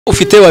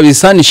ufite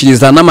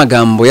wabisanishiriza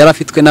n'amagambo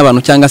yarafitwe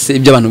n'abantu cyangwa se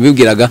ibyo abantu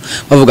bibwiraga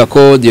bavuga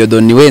ko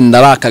Dieudonne wenda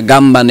ari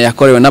akagambane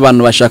yakorewe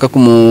n'abantu bashaka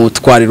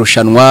kumutwara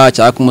irushanwa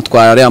cyangwa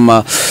kumutwara ari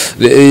ama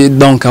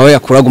donc aho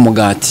yakuraga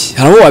umugati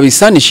haraho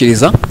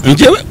wabisanishiriza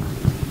ngewe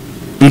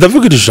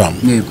ndavuga iri jambo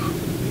yego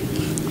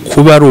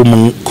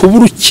kuba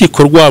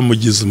urukiko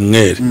rwamugize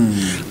umwere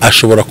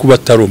ashobora kuba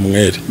atari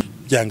umwere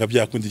byanga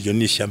byakundi iryo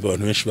ni ishyamba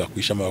abantu benshi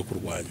bakwishama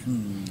bakurwanya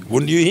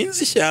ubundi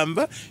uhinze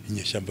ishyamba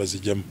inyeshyamba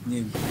zijyamo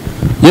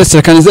Yes,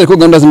 reka nizere ko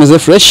gahunda zimeze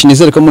fresh,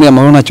 nizere ko muri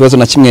amahoro nta kibazo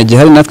na kimwe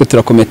gihari, natwe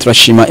turakomeye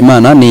turashima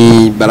Imana.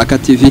 Ni Baraka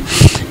TV,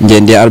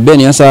 ngende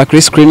Albert yasa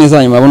Chris screen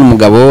zanyu mabona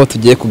umugabo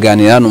tugiye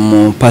kuganira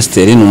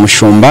n'umupasteri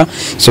n'umushumba.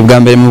 So bwa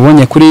mbere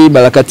mubonye kuri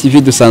Baraka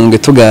TV dusanzwe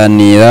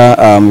tuganira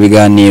mu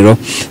biganiro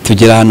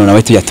tugira hano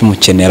nawe tujya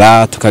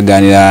tumukenera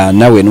tukaganira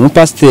nawe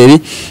n'umupasteri,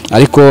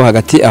 ariko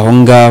hagati aho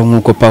ngaho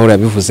nkuko Paulo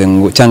yabivuze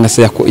ngo cyangwa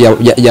se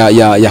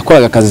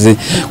yakoraga akazi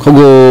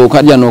ko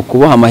kajya no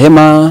kuboha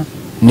amahema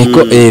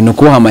niko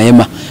nukuboha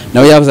amahema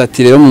nawe yavuze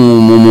ati rero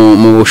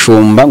mu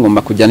bushumba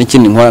ngomba kujyana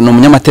ikindi nkora no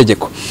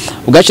munyamategeko.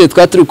 Ugace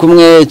twaturi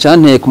kumwe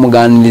cyane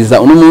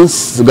kumuganiriza uno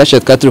munsi, ugace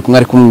twaturi kumwe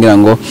ari kumbwira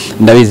ngo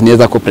ndabizi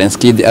neza ko Prince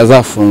Kid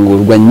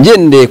azafungurwa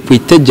ngende ku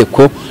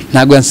itegeko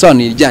ntago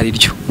yansobanurira iryari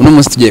ryo. Uno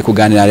munsi tugiye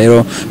kuganira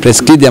rero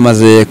Prince Kid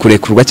yamaze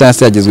kurekurwa cyangwa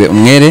se yagizwe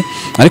umwere,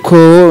 ariko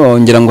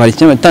ngira ngo hari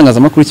kimwe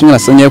itangazamakuru kimwe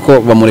nasonye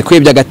ko bamurekuye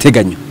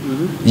by'agateganyo.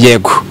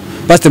 Yego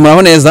Pastor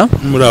muraho neza?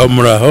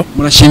 Muraho.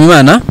 Murashima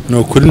Imana?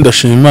 No kuri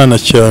ndashima Imana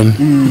cyane.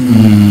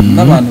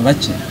 N'abantu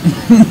bake.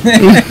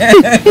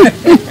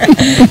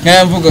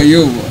 Nkaya mvugo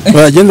yubo.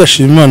 Bagenda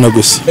shima Imana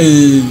gusa.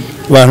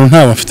 Abantu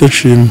nta bafite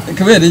nshima.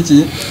 Kubera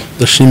iki?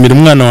 Ndashimira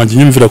umwana wanjye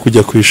nyumvira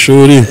kujya ku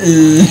ishuri.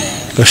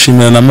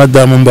 Ndashimira na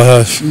madamu mba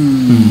hafi.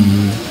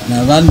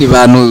 Nabandi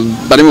bantu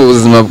bari mu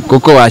buzima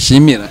kuko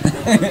washimira.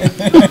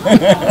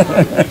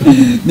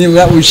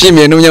 Niba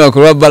ushimiye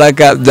n'umunyamakuru wa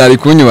Baraka byari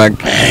kunyubaga.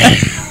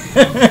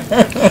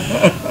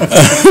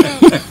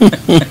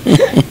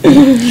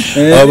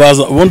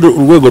 Abaza ubundi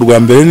urwego rwa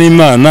mbere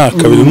n'Imana,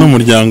 kabiri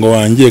n'umuryango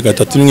wanjye,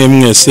 gatatu nimwe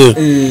mwese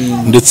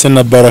ndetse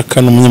na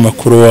Baraka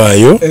n'umunyamakuru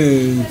wayo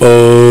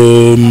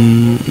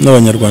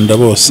n'abanyarwanda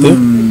bose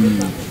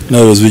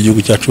n'abayobozi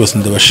b'igihugu cyacu bose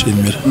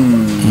ndabashimira.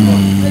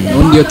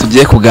 Ubundi iyo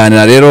tugiye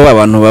kuganira rero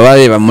abantu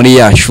babareba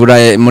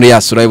muri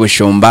ya sura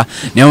y'ubushumba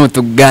niyo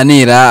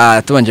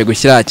tuganira tubanje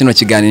gushyira kino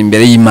kiganiro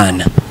imbere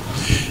y'Imana.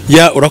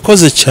 Ya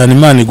urakoze cyane,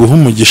 Imana iguha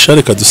umugisha,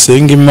 reka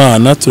dusenga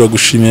Imana.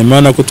 Turagushimiye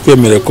Imana ko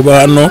twemereye kuba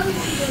hano,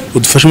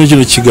 udufashe muri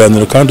kino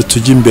kiganiro kandi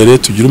tujye imbere,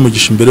 tugire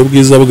umugisha imbere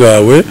bwiza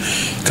bwawe,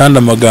 kandi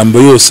amagambo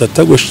yose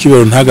atagosha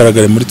ikibero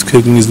ntagaragare muri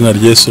twebwe mu izina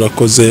rya Yesu.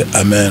 Urakoze,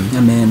 amen.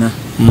 Amen.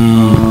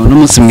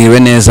 N'umunsi mwiwe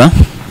neza.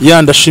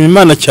 Ya ndashima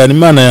Imana cyane,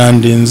 Imana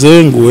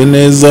yandinze nguwe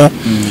neza,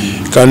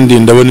 kandi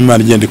ndabona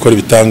Imana igenda ikora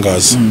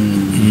ibitangaza.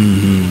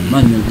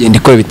 Imana igenda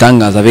ikora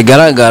ibitangaza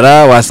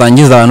bigaragara,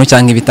 wasangiza abantu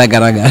cyangwa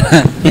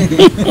ibitagaragara.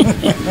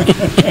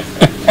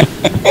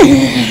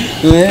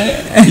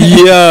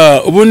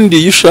 Ya ubundi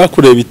iyo ushaka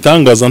kureba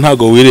ibitangaza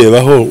ntago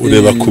wirebaho,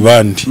 ureba ku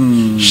bandi,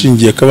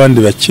 shingiye ko abandi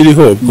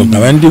bakiriho ubwo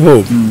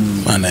nkabandiho.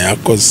 Imana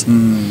yakoze.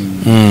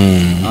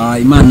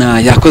 Imana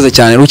yakoze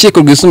cyane. Urukiko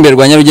rwisumbuye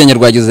rwa Nyarugenge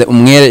rwagize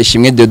umwere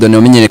Ishimwe Dieudonne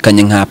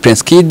wamenyekanye nka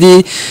Prince Kid,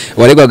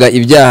 waregwaga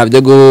ibyaha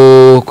byo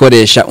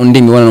gukoresha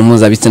undi mibonano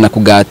mpuzabitsina ku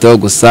gahato,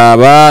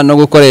 gusaba no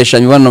gukoresha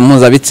imibonano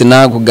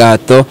mpuzabitsina ku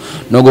gahato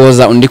no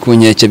guhoza undi ku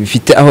nkeke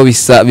bifite aho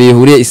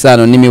bihuriye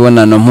isano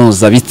n'imibonano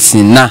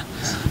mpuzabitsina.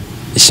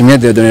 Ishimwe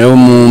Dieudonne rero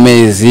mu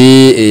mezi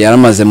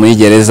yaramaze muri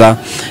gereza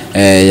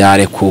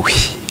yarekuwe.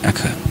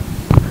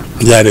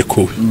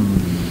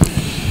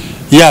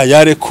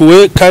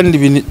 Yarekuwe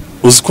kandi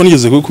uziko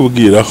nigeze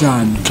kukubwiraho,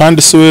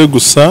 kandi si we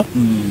gusa,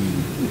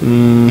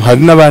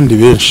 hari n'abandi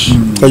benshi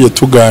twaje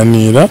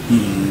tuganira.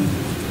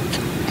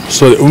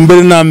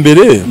 Umbere na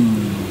mbere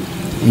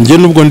nge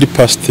nubwo ndi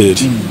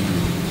pasiteri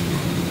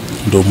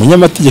ndi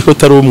umunyamategeko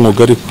atari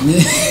umwuga,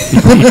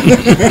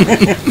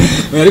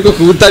 ariko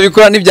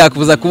kubutabikora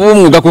ntibyakubuza kuba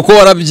umwuga kuko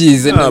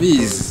warabyize.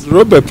 Nabizi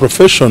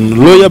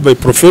lawyer by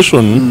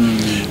profession,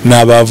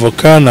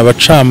 n'abavoka,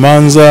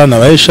 n'abacamanza,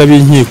 n'abahesha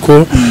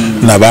b'inkiko,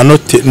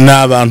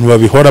 n'abantu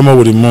babihoramo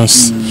buri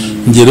munsi.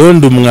 Nge rero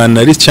ndi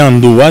umwanari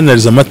cyangwa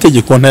uwanariza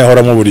amategeko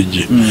ntayahoramo buri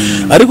gihe,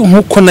 ariko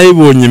nkuko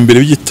nayibonye mbere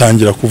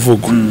bigitangira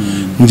kuvugwa,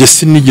 nge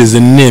sinigeze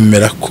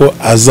nemera ko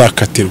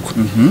azakatirwa.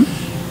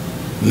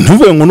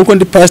 Ntuvuge ngo nuko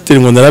ndi pasiteri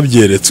ngo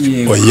narabyeretswe,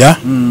 oya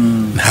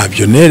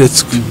ntabyo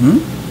neretswe.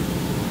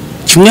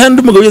 Kimwe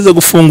handi umugabo yeza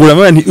gufungura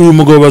abandi, uyu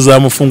mugabo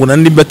bazamufungura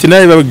ndimbati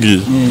naye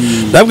babwiye.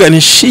 Ndabwa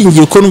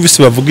nishingiye uko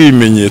numvise bavuga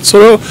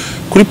ibimenyetso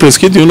kuri Prince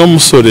Kid no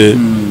musore,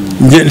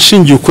 nge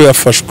nshingiye uko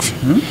yafashwe,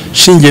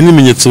 shingiye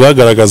n'ibimenyetso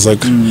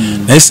bagaragazaga.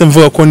 Nahise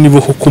mvuga ko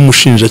nibuko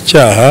kumushinja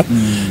cyaha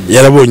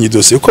yarabonye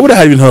idosiye, uko buri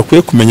hari ibintu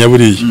bakwiye kumenya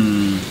buriya.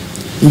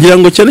 ngira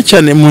ngo cyane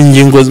cyane mu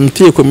ngingo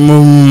z'amategeko mu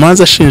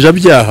manza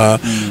shinjabyaha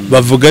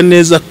bavuga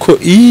neza ko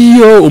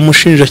iyo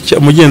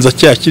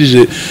umugenzacyaha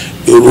kirije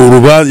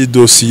urubanza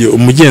dosiye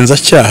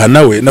umugenzacyaha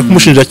nawe na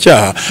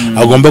kumushinjacyaha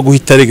agomba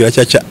guhita aregera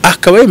cyaha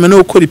akaba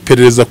yemewe gukora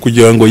iperereza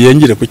kugira ngo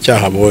yengere ku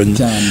cyaha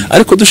abonye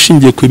ariko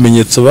dushingiye ku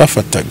bimenyetso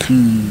bafataga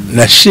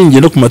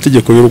nashingiye no ku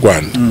mategeko y'u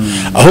Rwanda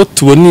aho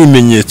tubona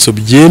ibimenyetso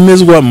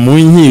byemezwa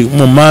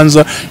mu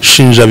manza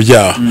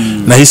shinjabyaha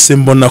nahise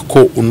mbona ko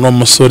uno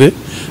musore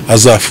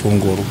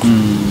azafungurwa.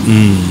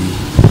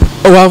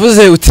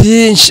 Wavuze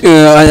uti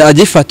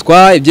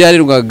agifatwa ibyo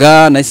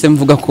yarirwaga nahise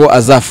mvuga ko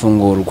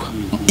azafungurwa.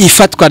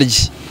 Ifatwa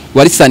rye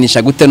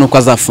warisanisha gute nuko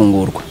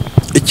azafungurwa?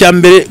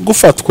 Icyambere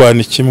gufatwa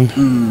ni kimwe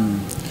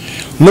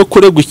no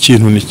kuregwa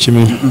ikintu ni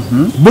kimwe.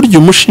 Burya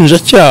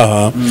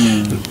umushinjacyaha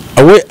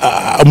awe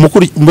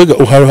mbega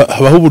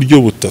habaho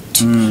uburyo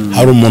butatu.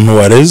 Hari umuntu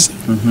wareze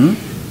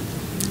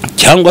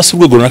cyangwa se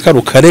urwego runaka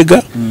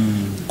rukarega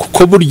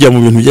kuko burya mu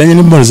bintu bijyanye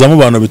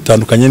n'imbonezamubano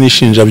bitandukanye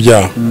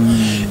n'ishinjabyaha.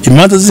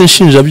 Imanza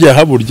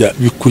z'inshinjabyaha burya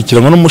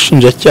bikurikiranwa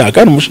n'umushinjacyaha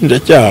kandi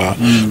umushinjacyaha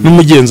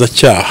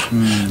n'umugenzacyaha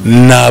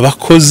ni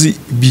abakozi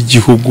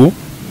b'igihugu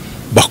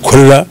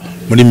bakorera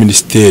muri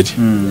minisiteri.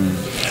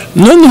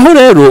 Noneho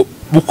rero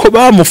uko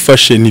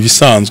bamufashe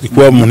nibisanzwe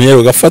kuba umuntu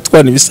yero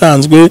gafatwa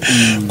nibisanzwe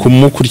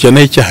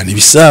kumukurikirana icyaha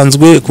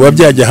nibisanzwe kuba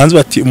byajya hanze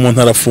bati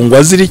umuntu arafungwa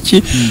aziriki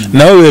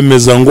nawe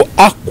bemeza ngo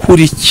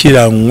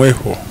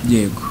akurikiranyweho.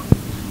 Yego.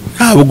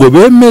 Ntabwo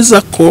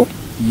bemeza ko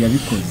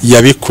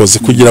yabikoze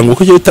kugira ngo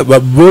kuko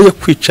baboye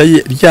kwicaye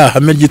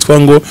ryahame ryitwa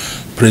ngo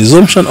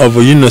presumption of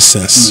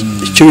innocence.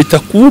 Icyo bita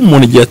kuba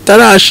umuntu igihe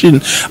atarashin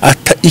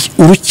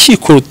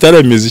urukiko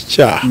rutaremeza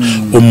icyaha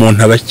umuntu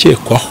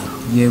abakekwaho.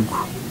 Yego.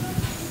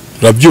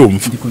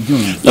 Urabyumva?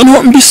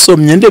 Noneho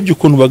mbisomye ndebye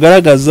ukuntu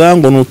bagaragaza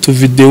ngo nutu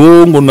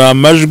video ngo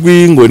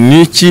namajwi ngo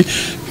niki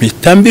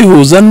mpita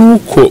mbihuza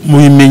nuko mu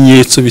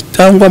bimenyetso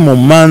bitangwa mu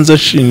manza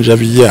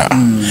shinjabyaha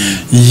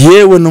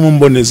yewe no mu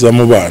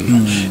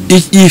mbonezamubano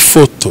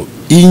ifoto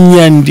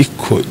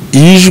inyandiko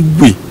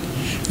ijwi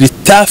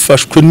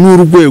ritafashwe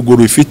n'urwego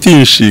rufite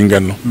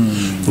inshingano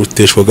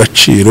ruteshwa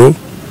agaciro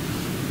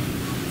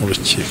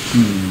urukiko.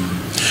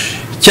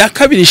 Cya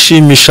kabiri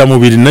shimisha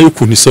mubiri nayo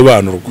ukuntu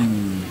isobanurwa.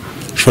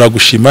 Ushobora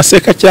gushima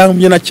seka cyangwa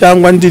mbyina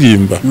cyangwa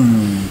ndirimba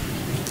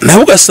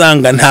naho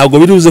ugasanga ntabwo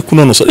biruze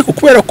kunonosa ariko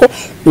kubera ko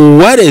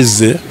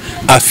uwareze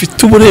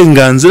afite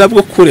uburenganzira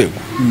bwo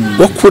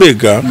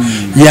kurega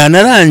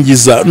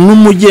yanarangiza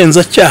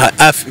n'umugenzacyaha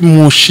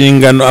mu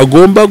nshingano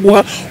agomba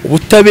guha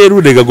ubutabera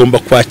urega agomba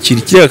kwakira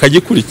ikirego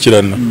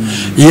akagikurikirana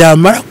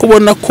yamara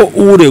kubona ko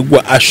uregwa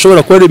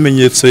ashobora kuba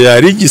ibimenyetso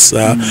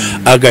yarigisa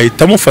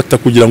agahita amufata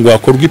kugira ngo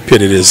hakorwe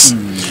iperereza.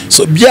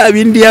 So bya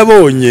bindi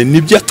yabonye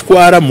nibyo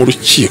atwara mu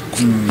rukiko.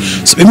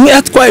 So bimwe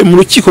yatwaye mu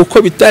rukiko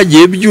ko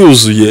bitagiye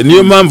byuzuye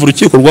niyo mpamvu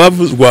urukiko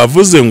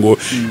rwavuze ngo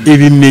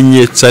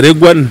ibimenyetso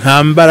aregwa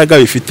nta mbaraga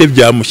bifite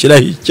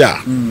byamushyiraho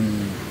icyaha.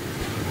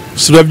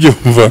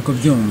 Surabyumva?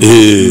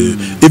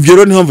 Ibyo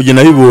rero niho mvuge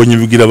nabibonye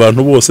bigira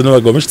abantu bose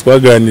n'abagabo benshi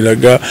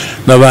twaganiraga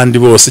n'abandi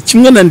bose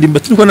kimwe na ndimba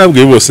tiko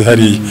nabwiye bose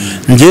hari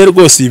ngiye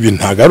rwose ibi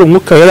ntago ari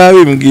umwuka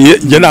yarabimbwiye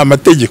nge na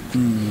amategeko.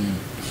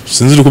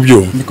 Sinzi uko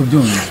byumva.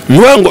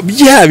 Niyo ngo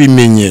bya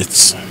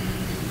bimenyetso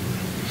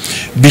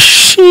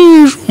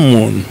bishinja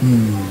umuntu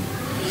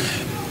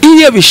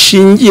iyo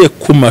bishingiye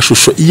ku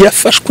mashusho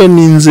yafashwe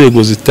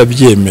n'inzego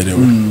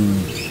zitabyemerewe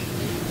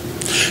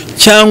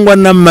cyangwa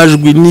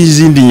n'amajwi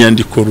n'izindi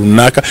nyandiko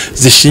runaka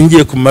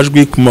zishingiye ku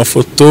majwi ku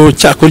mafoto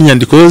cyakora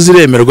inyandiko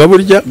ziremerwa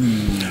burya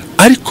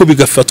ariko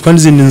bigafatwa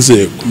n'izindi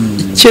nzego.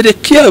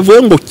 Kereka iyo avuye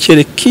ngo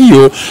kereka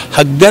iyo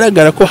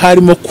hagaragara ko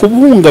harimo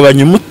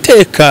kubungabanya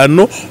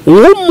umutekano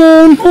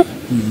w'umuntu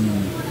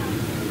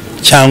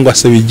cyangwa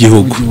se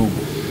w'igihugu.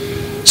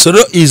 So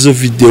izo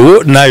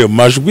video nayo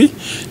majwi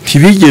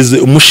ntibigeze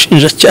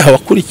umushinjacyaha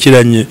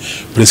wakurikiranye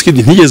presque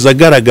ntigeze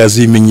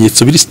agaragaza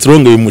ibimenyetso biri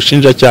strong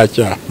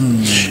y'umushinjacyaha.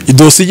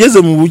 Idosi igeze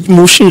mu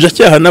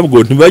bushinjacyaha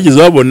nabwo ntibageze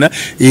babona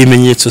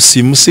ibimenyetso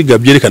simusiga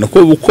byerekana ko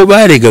uko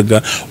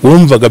baregaga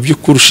wumvaga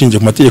by'ukuri ushinje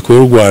ku mategeko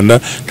y'u Rwanda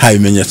nta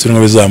bimenyetso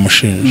bimwe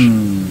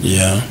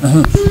bizamushinja.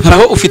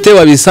 Haraho ufite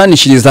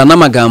wabisanishiriza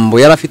n'amagambo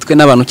yarafitwe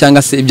n'abantu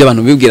cyangwa se ibyo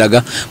abantu bibwiraga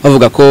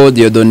bavuga ko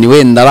Diodoni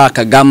wenda ari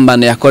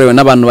akagambane yakorewe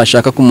n'abantu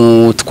bashaka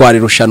kumutwara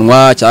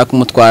irushanwa cyangwa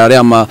kumutwara ari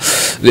ama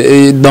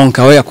donc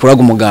aho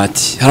yakuraga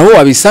umugati. Haraho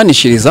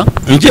wabisanishiriza?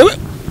 Ngewe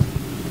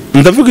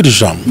ndavuga iri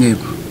jambo.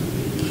 Yego.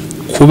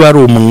 Kuba ari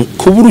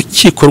kuba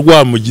urukiko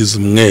rwamugize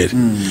umwere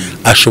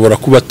ashobora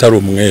kuba atari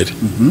umwere.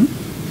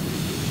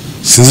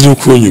 Sinzi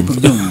uko unyumva.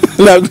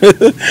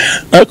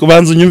 Nako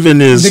banza unyumve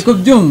neza. Ndiko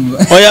byumva.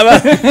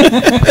 Oya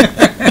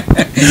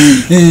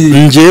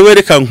ngewe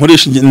reka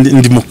nkoresha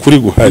ndi mukuri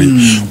guhari.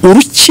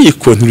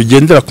 Urukiko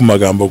ntirugendera ku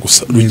magambo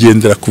gusa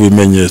rugendera ku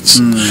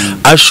bimenyetso.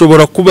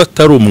 Ashobora kuba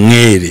atari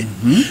umwere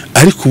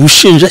ariko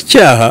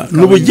ubushinjacyaha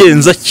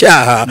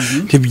n'ubugenzacyaha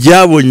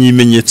ntibyabonye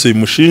ibimenyetso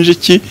bimushinja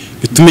iki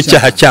bituma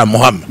icyaha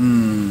cyamuhama.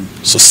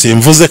 So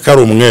simvuze ko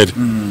ari umwere.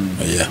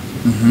 Oya.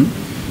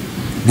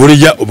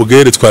 Burya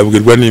ubwere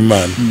twabwirwa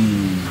n'Imana.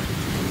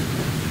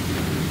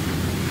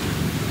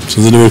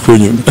 sinzi niba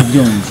kunyumva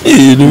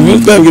ni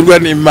twabwirwa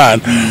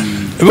n'Imana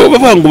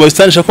bavuga ngo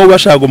basanisha ko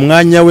bashaka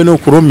umwanya we no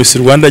kuromisa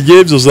Rwanda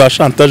gebyo za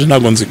chantage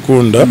ntago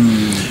nzikunda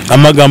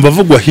amagambo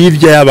avugwa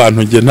hirya y'abantu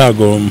nge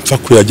ntago mpfa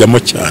kuyajyamo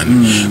cyane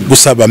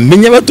gusa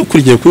bamenye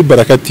badukurikiye kuri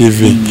Baraka TV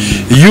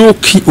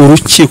yuki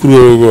urukiko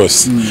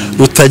rwose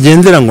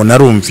rutagendera ngo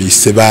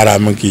narumvise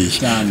barambwiye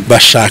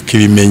bashaka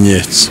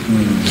ibimenyetso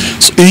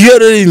iyo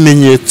rero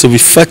ibimenyetso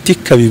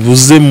bifatika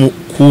bibuze mu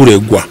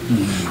kuregwa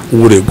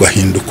uregwa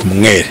hinduka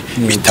umwere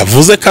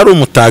bitavuze ko ari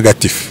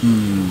umutagatifu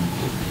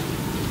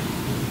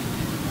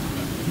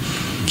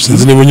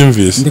sinzi niba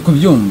unyumvise ndi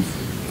kubyumva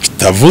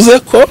bitavuze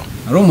ko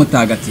ari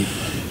umutagatifu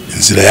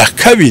inzira ya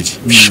kabiri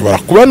bishobora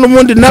kuba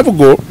n'umundi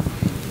nabwo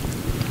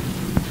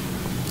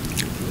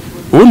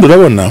ubundi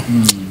urabona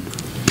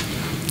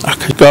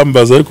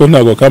akakambaza ariko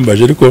ntabwo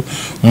akambaje ariko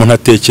umuntu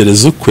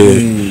atekereza ukwe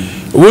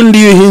ubundi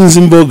iyo uhinze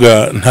imboga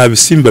nta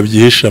bisimba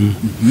byihishamo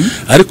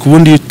ariko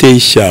ubundi iyo uteye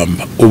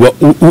ishyamba uba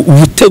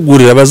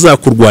utegurira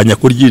abazakurwanya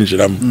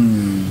kuryinjiramo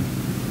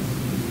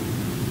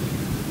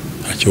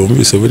ntacyo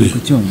wumvise buriya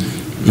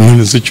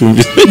none se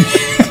cyumvise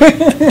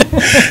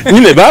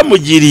nyine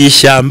bamugiriye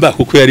ishyamba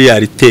kuko yari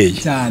yariteye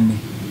cyane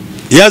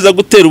yaza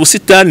gutera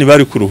ubusitani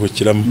bari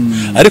kuruhukiramo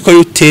ariko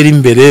iyo utera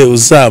imbere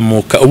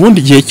uzamuka ubundi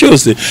igihe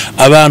cyose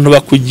abantu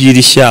bakugira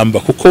ishyamba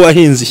kuko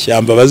wahinze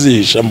ishyamba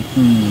bazihishamo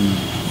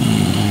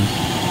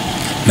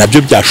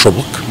nabyo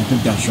byashoboka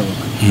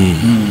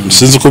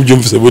sinzi uko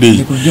byumvise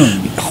buriya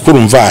kuko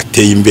urumva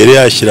ateye imbere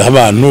yashyiraho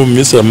abantu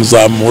Miss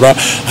aramuzamura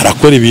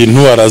arakora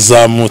ibintu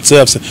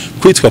arazamutse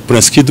kwitwa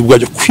Prince Kid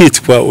ubwajyo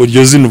kwitwa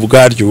uryo zina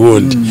ubwaryo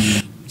ubundi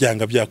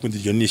byanga byakundi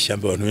iryo ni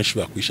ishyamba abantu benshi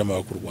bakwishama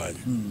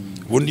bakurwanya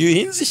ubundi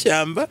uhinze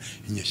ishyamba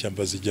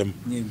inyeshyamba zijyamo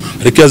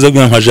ariko yaza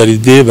guhinga nka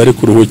jaride bari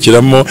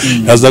kuruhukiramo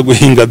yaza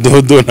guhinga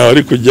dodo nawe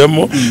ari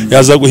kujyamo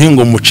yaza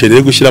guhinga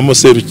umuceri gushyiramo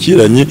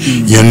serukiranye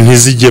iyo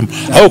ntizijyemo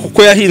aho kuko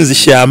yahinze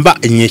ishyamba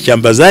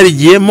inyeshyamba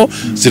zarigiyemo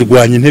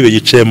zirwanya intebe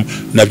yicayemo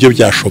nabyo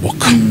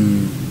byashoboka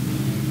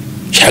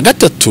cya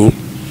gatatu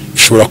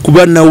bishobora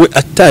kuba nawe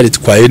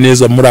ataritwaye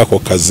neza muri ako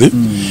kazi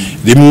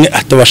rimwe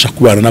atabasha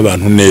kubana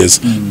n'abantu neza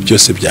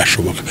byose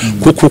byashoboka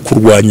kuko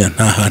kurwanya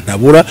nta hantu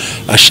abura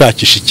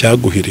ashakisha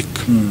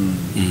icyaguhirika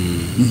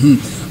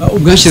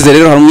ubwashize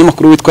rero hari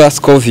umunyamakuru witwa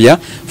SCOVIA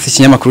ufite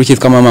ikinyamakuru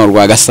cyitwa Mama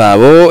rwa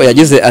Gasabo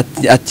yagize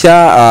atya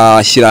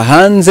ashyira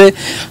hanze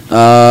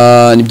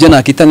nibyo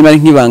nakita niba ari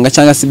nk'ibanga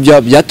cyangwa se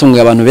byo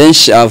byatunguye abantu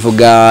benshi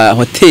avuga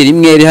hoteli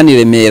imwe iri hano i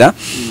Remera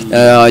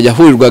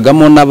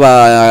yahurirwagamo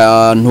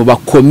n'abantu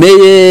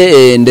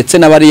bakomeye ndetse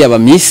n'abari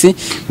abamisi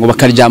ngo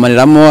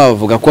bakaryamaniramo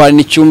avuga ko hari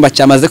n'icyumba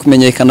cyamaze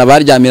kumenyekana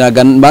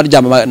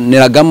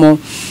baryamaniragamo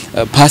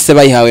passe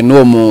bayihawe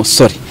n'uwo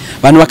musore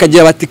abantu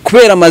bakagira bati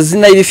kubera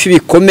amazina y'ibifi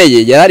bikomeye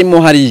yararimo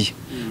hariya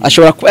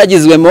ashobora kuba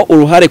yagizwemo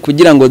uruhare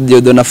kugira ngo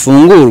Diodone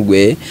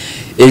afungurwe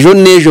ejo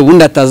n'ejo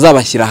bundi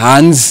atazabashyira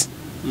hanze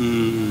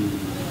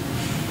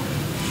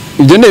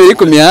ibyo ne biri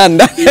ku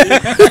mihanda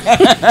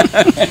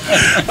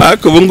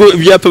ariko bungu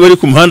ibyapa bari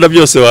ku muhanda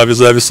byose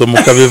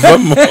wabizabisomuka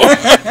bivamo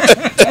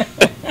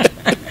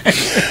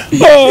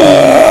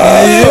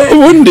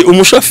ubundi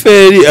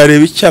umushoferi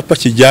areba icyapa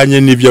kijyanye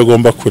n'ibyo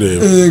agomba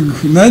kureba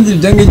nanjye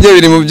ibyo ngibyo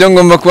biri mu byo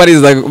ngomba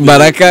kubariza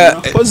Baraka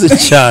akoze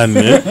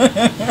cyane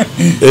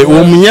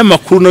uwo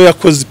munyamakuru nawe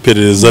yakoze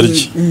iperereza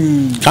rye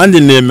kandi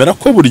nemera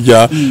ko burya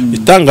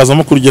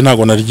itangazamakuru rye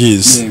ntago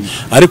naryize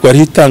ariko hari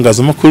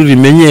itangazamakuru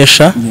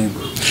rimenyesha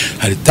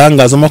hari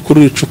itangazamakuru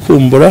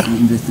ricukumbura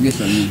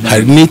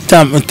hari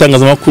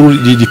n'itangazamakuru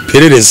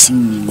riperereza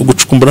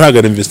ugucukumbura ntago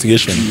ari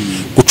investigation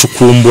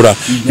gucukumbura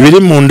ibiri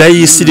mu nda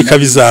y'isi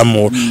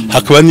rikabizamura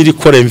hakaba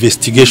n'irikora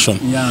investigation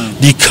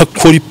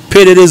rikakora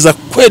iperereza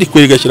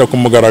kweri gashyira ku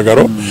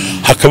mugaragaro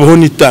hakabaho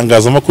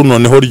n'itangazamakuru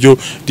noneho ryo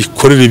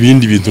rikorera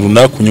ibindi bintu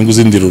runaka ku nyungu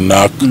zindi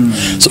runaka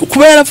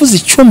kuba yaravuze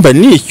icyumba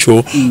nicyo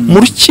mu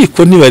rukiko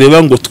ntibareba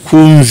ngo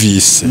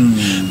twumvise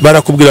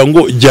barakubwira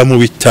ngo jya mu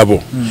bitabo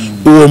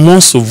uwo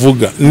munsi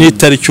uvuga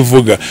n'itariki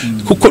uvuga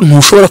kuko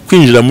ntushobora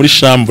kwinjira muri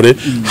chambre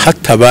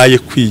hatabaye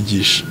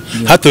kwigisha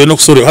hatabaye no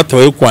gusore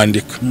hatabaye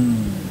kwandika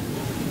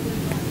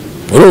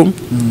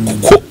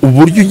kuko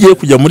uburyo ugiye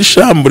kujya muri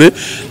chambre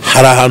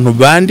hari ahantu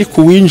bandika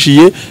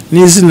uwinjiye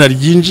n'izina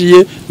ryinjiye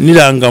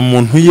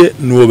n'irangamuntu ye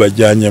n'uwo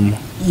bajyanyemo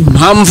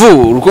impamvu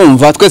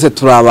urumva twese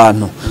turi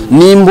abantu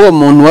nimba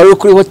umuntu wari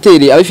kuri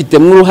hoteli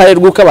abifitemo uruhare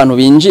rw'uko abantu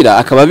binjira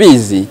akaba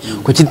bizi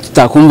kuki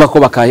tutakumva ko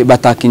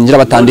batakinjira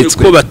batanditswe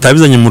ko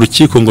batabizanye mu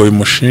rukiko ngo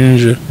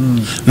bimushinje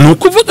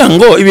nuko uvuga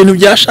ngo ibintu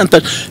bya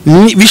chantage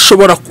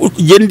bishobora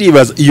kugenda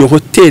ibaza iyo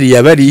hoteli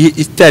yabari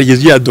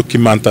itarigeze ya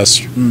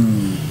documentation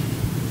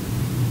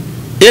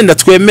yenda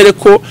twemere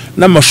ko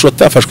n'amashusho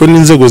atafashwe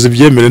n'inzego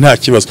zibyemere nta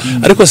kibazo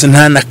ariko se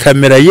nta na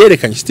kamera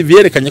yerekanye Steve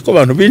yerekanye ko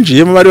abantu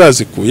binjiyemo bari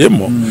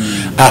bazikuyemo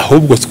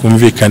ahubwo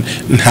twumvikane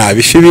nta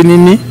bifi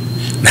binini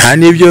nta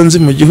n'ibyo nzi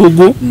mu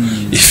gihugu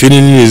ifi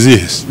nini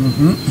nizihese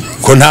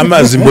ko nta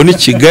mazi mbona i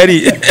Kigali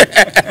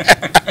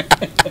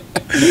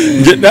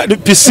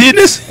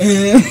pisine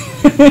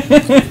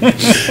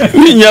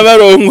ni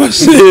Nyabarongo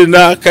se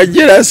na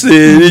Akagera se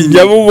ni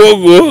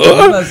Nyabugogo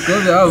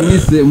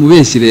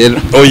umubeshyi rero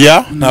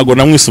oya ntago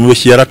namwise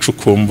umubeshyi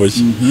yaracukumbuye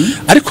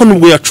ariko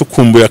nubwo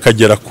yacukumbuye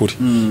akagera kure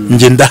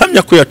nge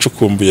ndahamya ko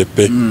yacukumbuye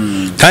pe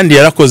kandi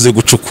yarakoze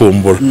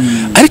gucukumbura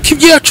ariko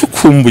ibyo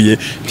yacukumbuye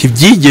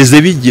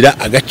ntibyigeze bigira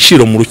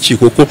agaciro mu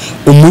rukiko ko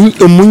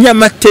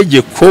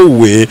umunyamategeko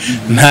we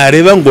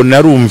ntareba ngo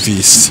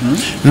narumvise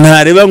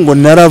ntareba ngo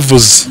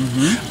naravuze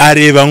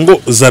areba ngo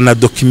zana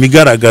dokima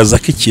igaragaza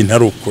ko ikintu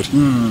ari ukuri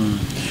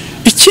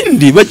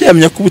ikindi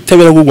bajyamya ko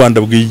ubutabera bw'u Rwanda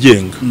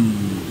bwigenga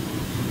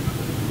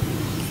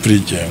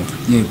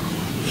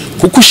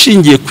kuko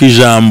ushingiye ku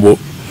ijambo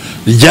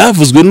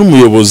ryavuzwe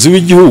n'umuyobozi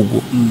w'igihugu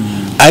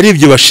ari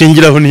ibyo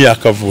bashingiraho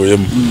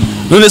ntiyakavuyemo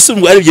none se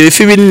ari ibyo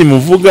bifi binini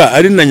muvuga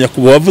ari na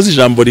nyakubahwa wavuze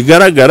ijambo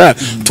rigaragara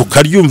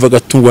tukaryumva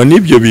gatungwa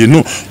n'ibyo bintu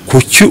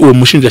kuki uwo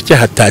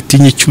mushinjacyaha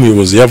atatinye icyo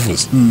umuyobozi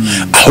yavuze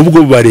ahubwo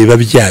bareba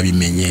bya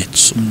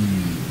bimenyetso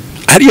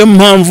ariyo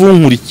mpamvu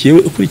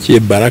ukurikiye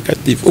Baraka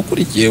TV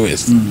ukurikiye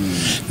wese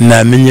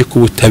namenye ko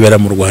ubutabera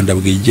mu Rwanda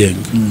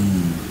bwigenga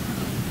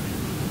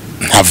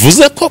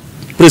ntavuze ko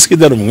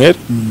Perezida ari umwere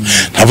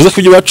ntavuze ko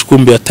ibyo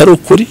bacukumbuye atari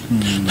ukuri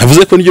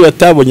ntavuze ko n'ibyo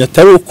batabonye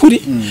atari ukuri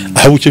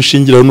ahubwo icyo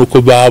shingiraho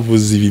nuko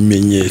babuze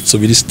ibimenyetso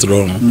biri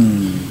strong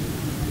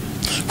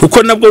kuko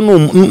nabwo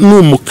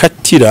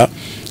numukatira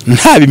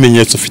nta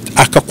bimenyetso ufite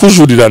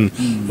akakujurirana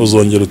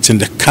uzongera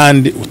utsinde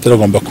kandi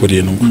utaragomba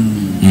kurindwa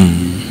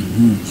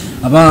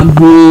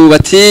abantu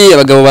bati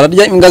abagabo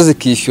bararya imbwa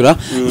zikishyura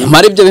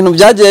nyamara ibyo bintu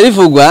byagiye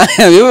bivugwa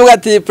bivuga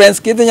ati Prince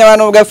Kid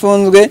nyabana ubwo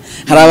afunzwe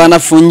hari abantu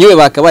afungiwe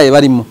bakabaye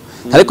barimo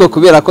ariko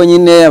kubera ko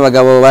nyine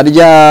abagabo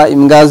barya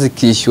imbwa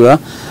zikishyura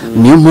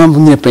niyo mpamvu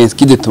nyine Prince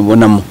Kid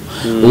tubonamo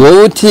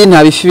wowe uti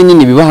nta bifi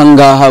binini bibaha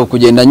ngaha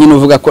ukugenda nyine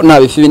uvuga ko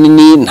nta bifi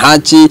binini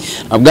ntaki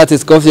abwate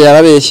SCOVIA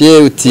yarabeshye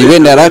uti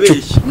wenda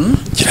yaracukuye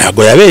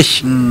kirago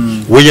yabeshye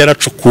we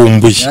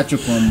yaracukumbuye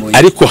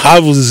ariko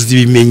havuze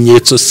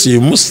ibimenyetso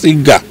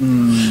simusiga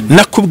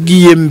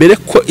nakubwiye mbere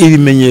ko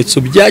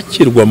ibimenyetso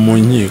byakirwa mu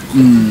nkiko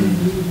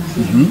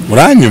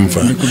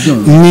muranyumva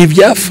ni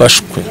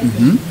byafashwe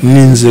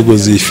n'inzego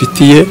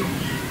zifitiye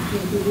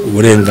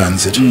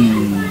uburenganzira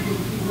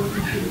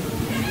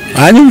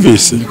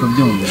anyumvise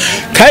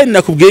kandi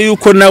nakubwiye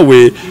yuko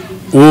nawe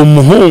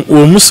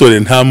uwo musore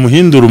nta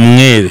muhindura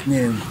umwere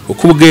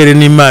kuko ubwere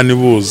n'Imana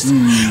ibuze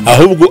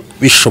ahubwo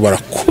bishobora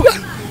kuba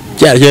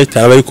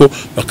byarahitara ariko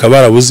bakaba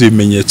barabuze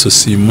ibimenyetso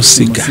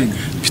simusiga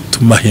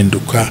bituma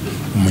hinduka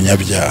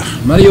umunyabyaha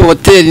Mario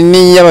Hotel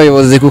ni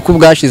y'abayobozi kuko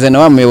ubwashize na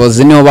wa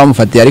muyobozi niho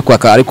bamufatiye ariko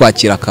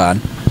kwakira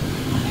akantu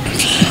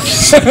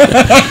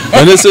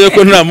none se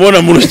ko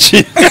ntamubona mu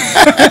rukiko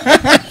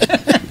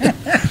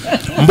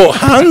mbo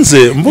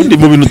hanze mbundi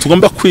mu bintu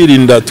tugomba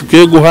kwirinda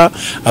tukwiye guha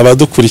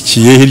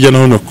abadukurikiye hirya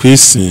no hino ku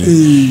isi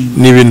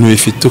ni ibintu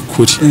bifite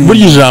ukuri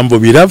burya ijambo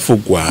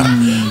biravugwa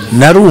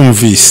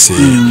narumvise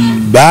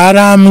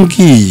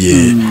barambwiye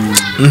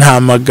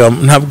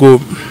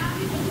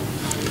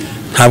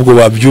ntabwo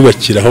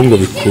babyubakiraho ngo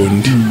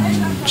bikunde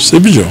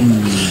sibyo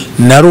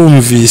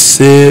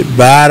narumvise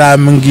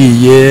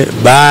barambwiye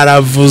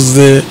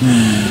baravuze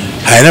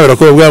hari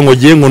n'abarakora ngo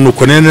giye ngo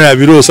nuko nene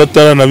nabirose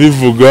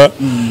ataranabivuga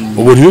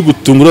ubu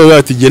ntibigutungura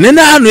bati gene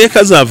nahanuye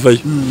kazavayo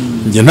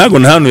nge ntago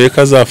nahanuye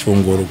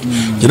kazafungurwa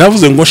nge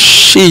navuze ngo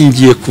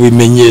shingiye ku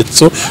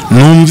bimenyetso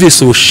numvise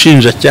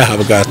ubushinjacyaha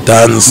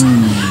bwatanze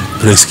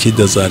Prince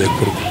Kid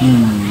azarekurwa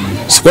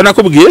siko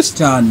nakubwiye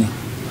cyane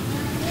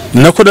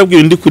nako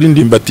nabwiye ndi kuri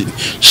ndimbati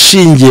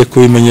shingiye ku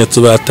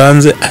bimenyetso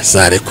batanze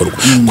azarekurwa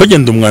ko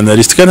genda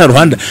umwanalist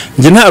kandi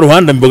nta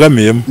ruhanda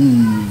mbogamiyemo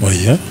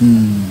oya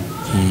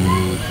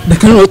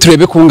Dakano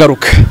turebe ku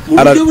ngaruka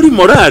uburyo buri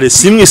morale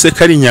simwise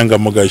kari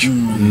inyangamugayo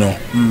no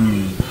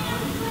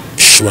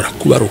bishobora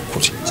kuba ari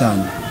ukuri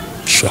cyane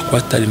bishobora kuba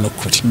atari no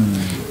kuri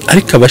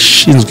ariko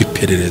abashinzwe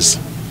iperereza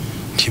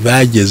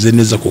ntibageze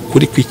neza ku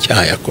kuri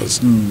kw'icyaha yakoze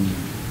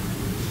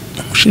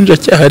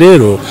umushinjacyaha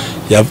rero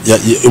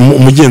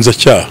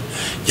umugenzacyaha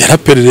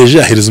yaraperereje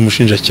ahereza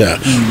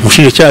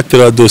umushinjacyaha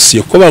atera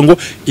dosiye ko bango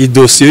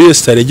idosiye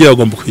yose aregera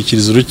agomba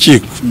kwikiriza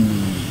urukiko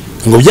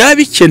ngo byaba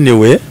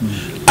bikenewe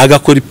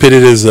agakora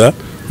iperereza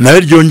nawe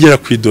ryongera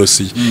ku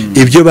idosiye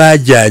ibyo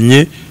bajyanye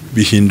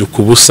bihinduka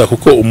ubusa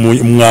kuko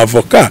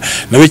umwavoka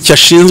nawe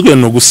cyashinzwe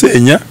no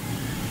gusenya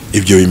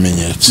ibyo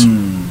bimenyetso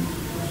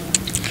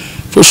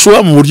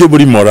Joshua mu buryo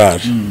buri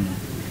morale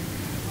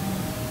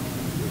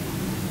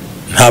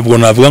ntabwo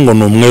navuga ngo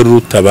ni umwe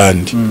ruta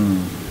abandi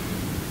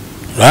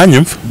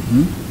uranyumva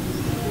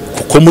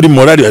kuko muri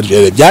morale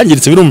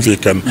byangiritse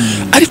birumvikana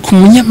ariko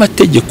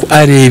umunyamategeko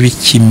areba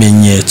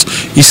ikimenyetso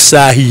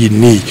isaha iyi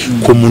ni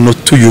ku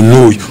munota uyu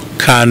n'uyu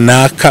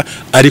kanaka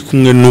ari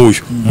kumwe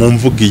n'uyu mu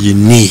mvuga iyi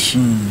ni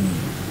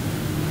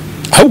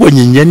ahubwo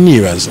nyinya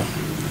nibaza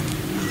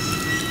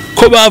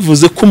ko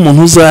bavuze ko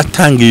umuntu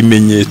uzatanga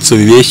ibimenyetso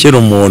bibeshyera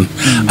umuntu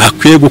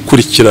akwiye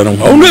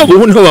gukurikiranwa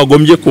ubu niho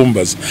bagombye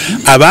kumbaza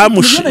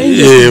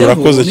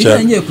urakoze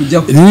cyane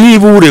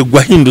niba uregwa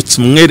ahindutse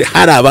umwere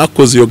hari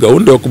abakoze iyo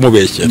gahunda yo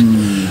kumubeshyera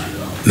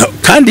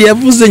kandi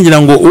yavuze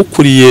ngira ngo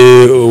ukuriye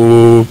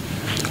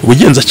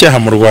ubugenzacyaha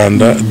mu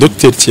Rwanda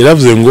Dr.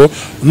 Kiravuze ngo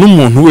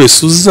n'umuntu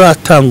wese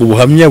uzatanga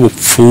ubuhamya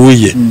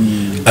bupfuye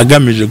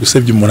agamije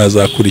gusebya umuntu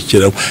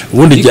azakurikira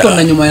ubundi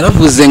na nyuma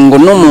yaravuze ngo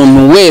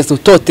n'umuntu wese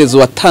utoteza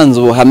watanze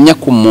ubuhamya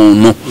ku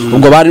muntu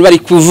ubwo bari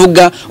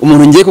kuvuga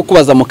umuntu ngiye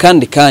kukubaza mu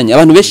kandi kanya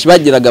abantu benshi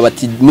bagiraga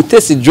bati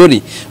Mutesi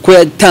Jolly ko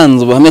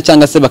yatanze ubuhamya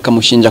cyangwa se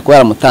bakamushinja ko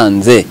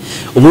yaramutanze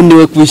ubundi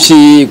we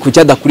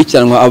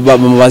kucyadakurikiranwa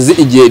bamubaze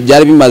igihe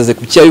byari bimaze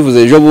kucya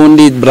bivuze ejo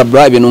bundi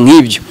bla ibintu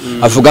nk'ibyo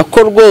avuga ko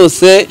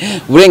rwose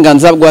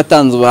uburenganzira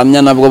bw'atanze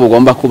ubuhamya nabwo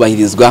bugomba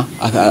kubahirizwa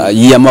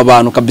yiyama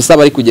abantu kabisa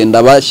bari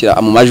kugenda bashyira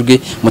mu majwi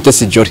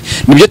Mutesi Jolly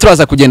nibyo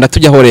turaza kugenda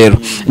tujyaho rero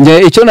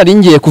icyo nari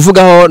ngiye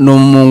kuvugaho no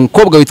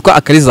umukobwa witwa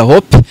Akariza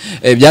Hope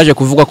byaje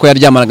kuvugwa ko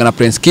yaryamanaga na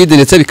Prince Kid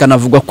ndetse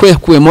bikanavugwa ko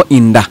yakuwemo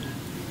inda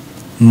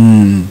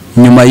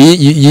nyuma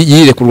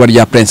yirekurwa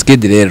rya Prince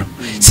Kid rero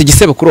si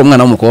gisebe kuri uwo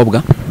mwana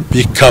w'umukobwa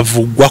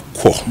bikavugwa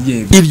ko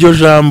iryo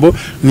jambo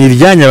ni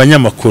iryanya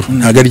abanyamakuru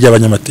ntago ari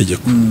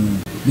ry'abanyamategeko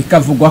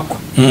bikavugwa ko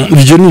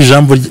iryo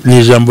ni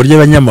ijambo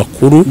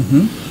ry'abanyamakuru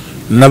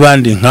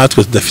n'abandi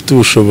nkatwe tudafite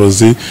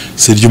ubushobozi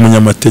si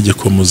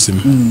ry'umunyamategeko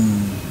muzima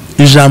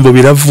ijambo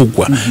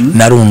biravugwa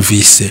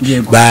narumvise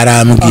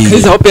barambwiye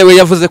Akariza Hope yewe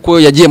yavuze ko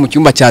yagiye mu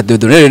cyumba cya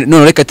Dodo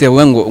none reka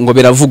tewe ngo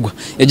biravugwa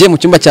yagiye mu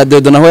cyumba cya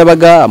Dodo naho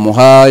yabaga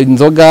amuha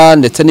inzoga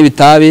ndetse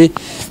n'ibitabi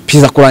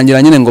piza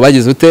kurangira nyine ngo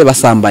bagize ute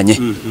basambanye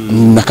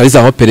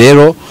Akariza Hope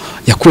rero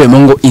yakuwemo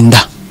ngo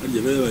inda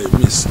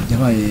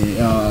yabaye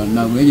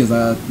ntabwo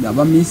yageza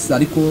aba miss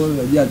ariko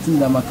yagiye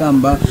atsinda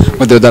amakamba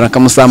Dodo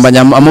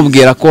akamusambanya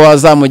amubwira ko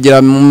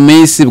azamugira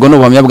miss ubwo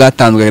n'ubuhamya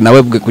bwatanzwe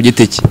nawe bwe ku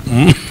giti cye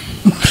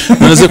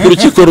none ku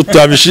rukiko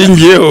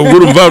rutabishingiyeho ubwo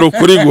urumva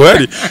rukuri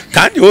guhari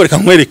kandi wowe reka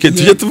nkwereke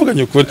tujye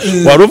tuvuganye ukuri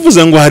wari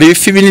uvuze ngo hari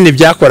ifi binini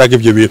byakoraga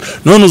ibyo bintu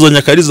none uzanye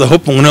Akariza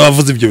Hope ngo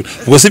wavuze ibyo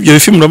ubwo si ibyo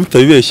bifi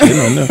muramutabibeshye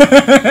none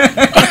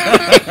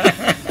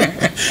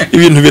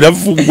ibintu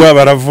biravugwa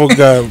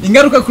baravuga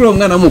ingaruka kuri uwo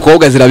mwana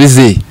w'umukobwa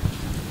zirabizi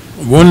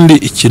ubundi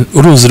ikintu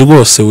uruzi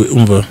rwose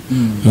umva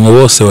mwe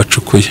bose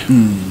wacukuye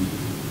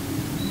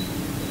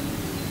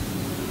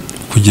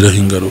kugiraho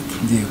ingaruka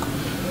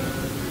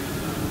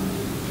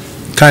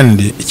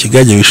kandi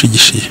ikigage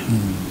wishigishiye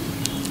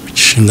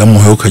gishinga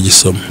muheho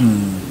ukagisoma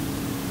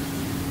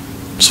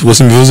ubwo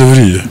simbivuze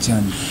buriya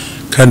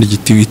kandi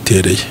igiti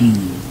witereye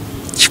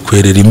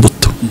kikwerera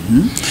imbuto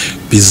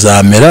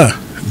bizamera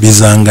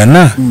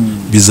bizangana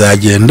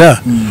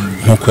bizagenda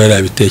nkuko yari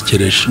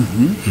abitekereje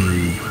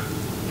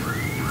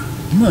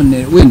none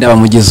wenda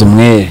bamugeze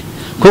umwere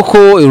koko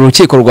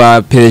urukiko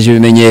rwa pereje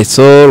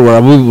ibimenyetso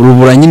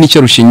rubura nyine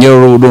icyo rushingiro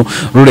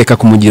rureka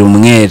kumugira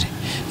umwere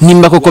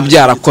nimba koko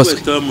byarakozwe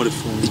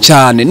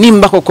cyane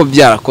nimba koko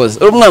byarakoze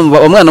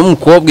umwana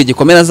w'umukobwa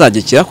igikomera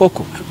azagikira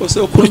koko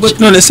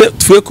none se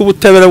twe ku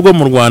butabera bwo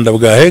mu Rwanda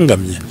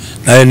bwahengamye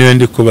naye niwe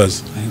ndi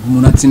kubaza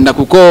umuntu atsinda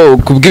kuko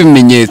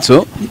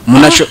kubw'ibimenyetso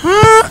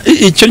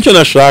icyo nicyo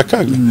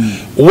nashakaga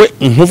we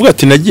nkuvuga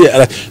ati nagiye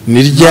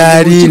ni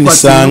ryari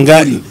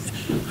nisanga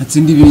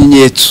atsinda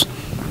ibimenyetso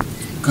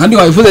kandi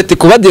wabivuze ati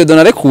kuba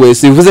Diodone arekuwe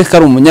sivuze ko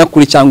ari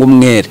umunyakuri cyangwa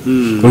umwere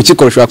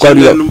urukiko rushobora kuba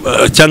ari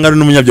cyangwa ari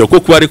n'umunyabyaha kuko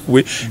kuba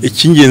arekuwe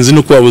icy'ingenzi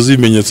nuko wabuze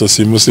ibimenyetso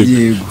simusiga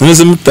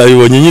none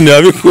mutabibonye nyine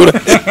babikura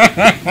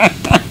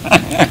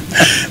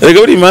rega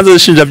buri imanza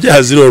zishinja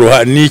byaha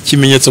ziroroha ni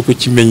ikimenyetso ku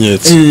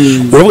kimenyetso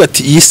uravuga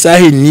ati iyi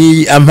sahi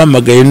ni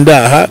ampamagaye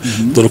ndaha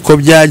dore uko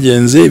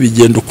byagenze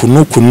bigenda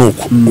ukunuku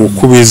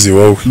uko ubizi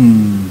wowe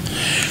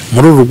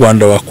muri uru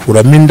Rwanda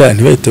wakuramo inda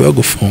ntibahite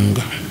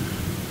bagufunga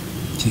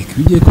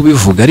bigiye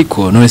kubivuga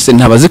ariko none se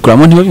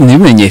ntabazikuramo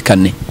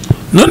ntibimenyekane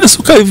none se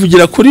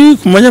ukabivugira kuri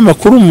ku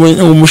manyamakuru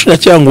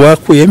umushinjacyaha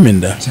wakuyemo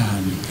inda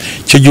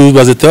icyo gihe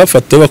bazita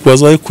bafata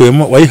bakubaza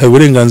wayikuyemo wayihaye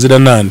uburenganzira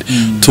nande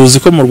tuzi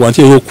ko mu Rwanda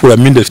cyo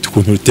gukuramo inda ifite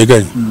ukuntu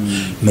biteganya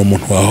no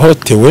umuntu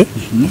wahotewe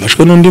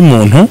afashwe n'undi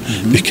muntu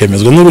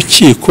bikemezwa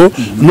n'urukiko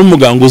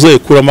n'umuganga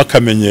uzayikuramo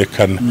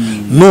akamenyekana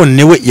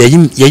none we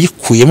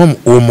yayikuyemo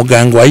uwo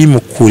muganga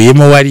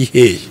wayimukuriyemo wari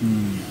hehe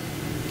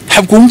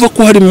ntabwo wumva ko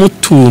harimo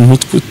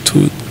utuntu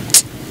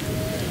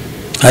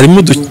harimo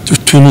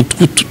utuntu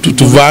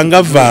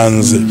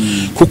tuvangavanze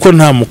kuko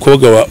nta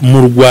mukobwa mu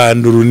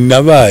Rwanda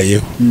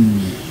runabayeho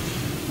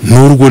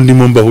n'urwo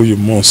ndimo mbaho uyu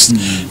munsi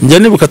njya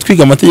nibuka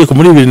twiga amategeko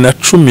muri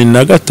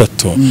 2013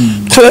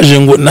 twaje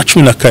ngo na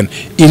 14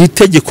 iri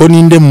tegeko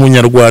ninde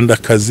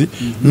munyarwandakazi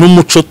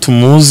n'umuco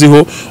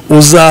tumuziho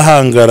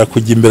uzahangara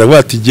kujya imbere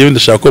bati giye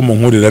ndashaka ko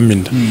munkuriramo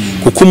inda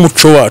kuko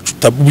umuco wacu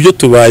tabyo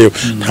tubayeho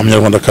nta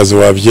munyarwandakazi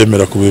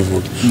wabyemera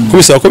kubivuga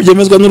kubisaba ko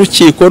byemezwa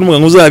n'urukiko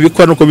n'umuganga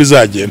uzabikwa nuko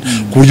bizagenda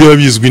ku buryo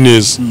babizwi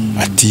neza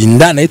ati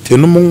inda nayitewe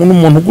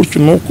n'umuntu gutyo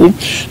nuko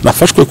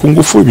nafashwe ku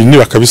ngufu ibindi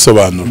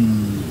bakabisobanura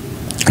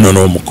none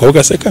uwo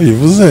mukobwa se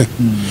kabivuze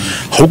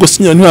ahubwo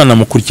sinya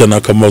ntibanamukurikirana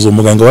akamaza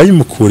umuganga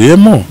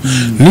wayimukuriyemo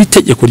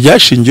n'itegeko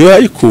ryashingiyeho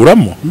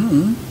ayikuramo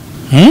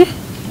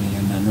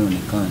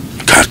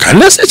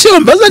kandi se cyo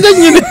mbazaga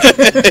nyine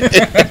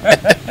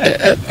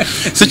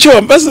se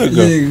cyo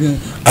mbazaga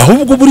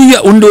ahubwo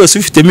buriya undi wese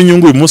ufitemo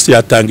inyungu uyu munsi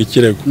yatanga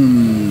ikirego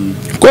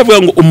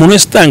kuvuga ngo umuntu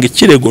wese utanga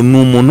ikirego ni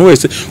umuntu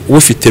wese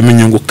ufitemo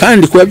inyungu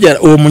kandi kuba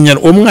uwo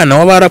mwana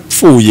waba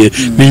yarapfuye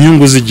ni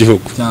inyungu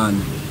z'igihugu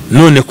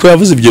none ko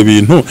yavuze ibyo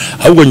bintu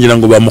ahubwo ngira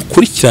ngo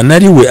bamukurikirana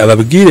ari we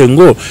ababwire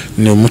ngo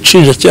ni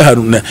umucinjacyaha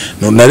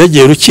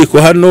naregeye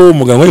urukiko hano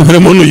umuganga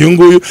w'inkoremo n'uyu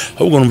nguyu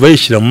ahubwo numva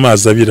yishyira mu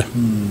mazi abira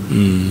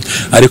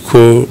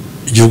ariko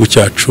igihugu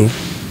cyacu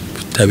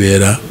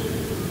butabera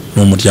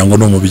ni umuryango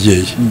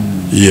n'umubyeyi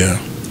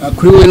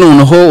kuri we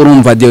noneho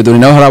urumva Diodore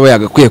nawe hari abo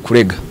yagakwiye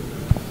kurega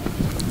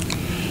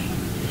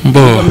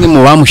bamwe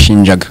mu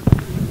bamushinjaga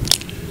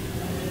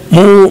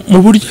mu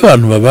buryo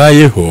abantu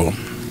babayeho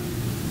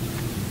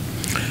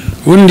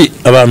undi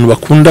abantu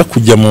bakunda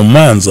kujya mu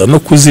manza no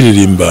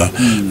kuziririmba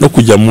no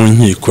kujya mu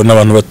nkiko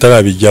n'abantu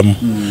batarabijyamo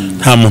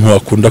nta muntu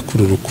wakunda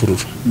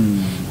kururukurura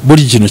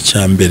buri kintu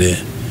cya mbere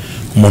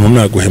umuntu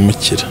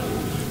naguhemukira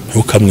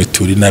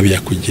ntukamwiture nabi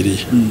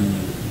yakugiriye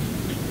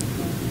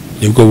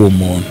nibwo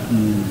bumuntu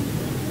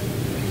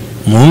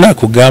umuntu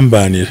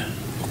nakugambanira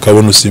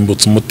ukabona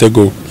usimbutse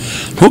umutego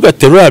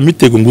ntugaterura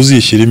imitego ngo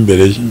uzishyire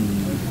imbere ye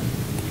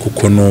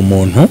kuko ni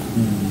umuntu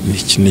ni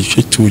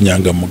ikintu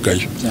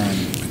cy'ubunyangamugayo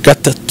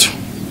gatatu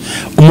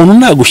umuntu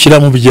nagushyira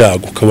mu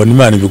byago ukabona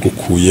Imana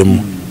ibigukuyemo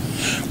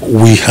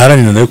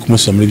wiharanira nawe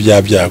kumusoma muri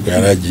bya byago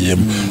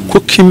yaragiyemo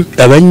kuko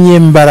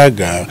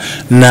abanyembaraga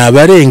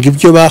nabarenga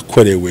ibyo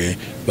bakorewe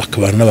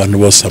bakabana n'abantu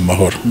bose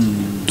amahoro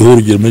duhura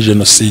urugero muri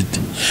jenoside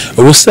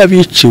ubusa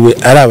biciwe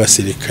ari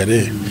abasirikare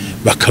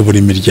bakabura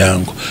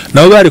imiryango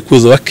nabo bari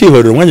kuza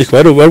bakihorera umwanya akaba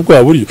ari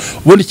bwa buryo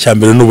ubundi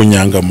cyambere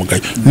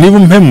n'ubunyangamugayo niba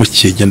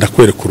umpemukiye genda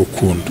kwereka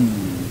urukundo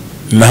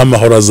naho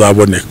amahoro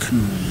azaboneka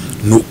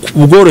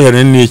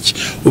ubworoherane n'iki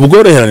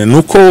ubworoherane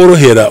nuko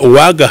worohera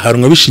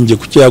uwagahanwa bishingiye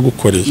ku cyo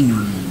yagukoreye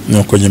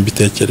nuko njye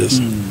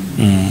mbitekereza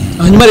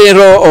hanyuma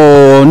rero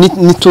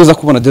nituza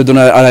kubona Diodore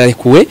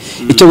ararekuwe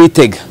icyo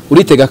witega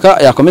uritega ka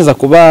yakomeza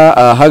kuba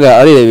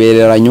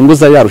areberera inyungu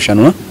za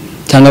yarushanwa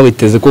cyangwa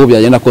witeze ko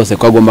byagenda kose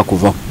ko agomba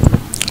kuvaho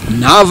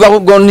nava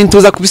ahubwo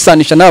nituza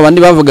kubisanisha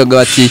n'abandi bavugaga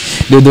bati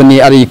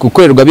Diodore ari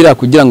gukorerwa bira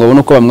kugira ngo babone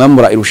uko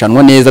bamwambura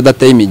irushanwa neza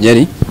adateye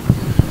imigeri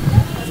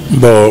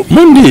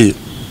mundi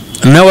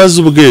nawe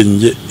azi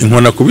ubwenge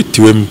inkona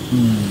kubitiwemo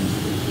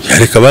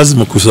yareka bazi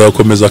mu kusaba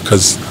gukomeza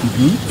akazi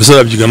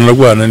bizarabyigana na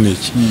rwana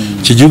n'iki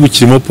iki gihugu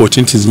kirimo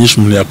opportunities nyinshi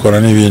umuntu yakora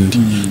n'ibindi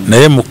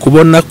naye mu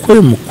kubona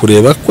kwe mu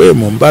kureba kwe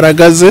mu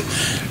mbaraga ze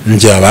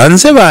njye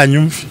abanze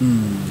banyumve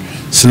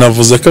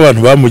sinavuze ko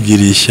abantu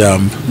bamugiriye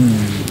ishyamba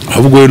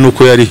ahubwo we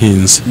nuko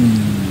yarihinze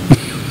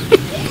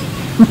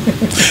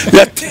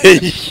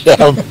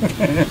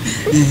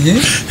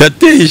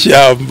yateye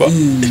ishyamba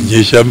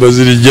inyeshyamba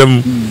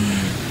zirijyamo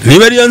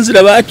niba ariyo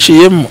nzira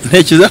baciyemo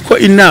ntekereza ko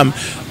inama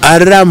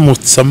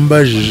aramutse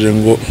ambajije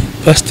ngo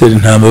pasiteri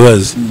nta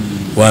mbabazi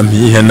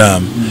wampiye ihe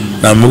nama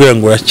namubwira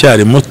ngo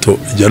uracyari muto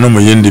jya no mu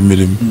yindi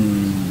mirimo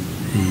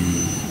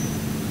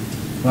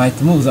wahita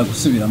umubuza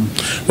gusubiramo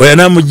oya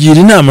namugira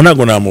inama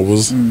ntabwo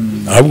namubuza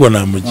ahubwo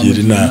namugira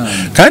inama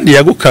kandi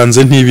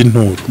yagukanze ntiba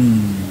inturo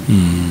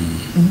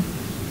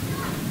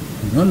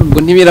none ubwo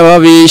ntibiraba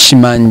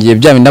bishimangiye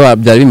bya bindi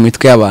byari mu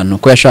mitwe y'abantu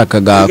ko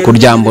yashakaga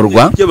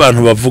kuryamburwa ibyo abantu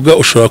bavuga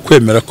ushobora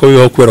kwemera ko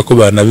bibaho kubera ko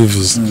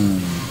banabivuze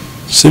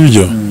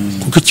sibyo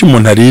kuko icyo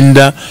umuntu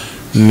arinda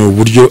ni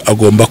uburyo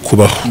agomba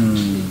kubaho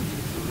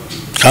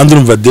kandi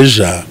urumva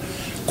deja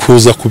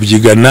kuza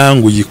kubyigana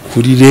ngo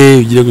uyikurire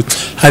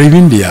hari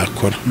ibindi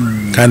yakora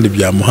kandi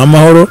byamuha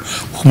amahoro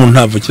kuko umuntu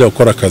ntavukira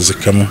gukora akazi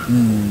kamwe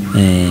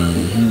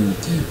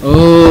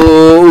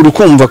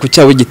urukumva ku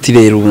cyawe giti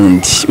rero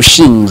ubundi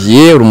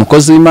ushingiye uri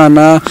umukozi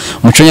w'Imana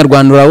umuco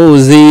nyarwanda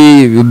urawuzi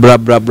bla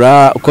bla bla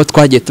uko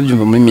twagiye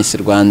tubyumva muri Miss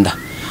Rwanda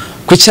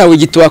ku cyawe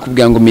giti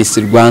wakubwira ngo Miss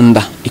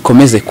Rwanda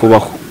ikomeze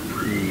kubaho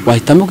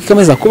wahitamo ko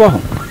ikomeza kubaho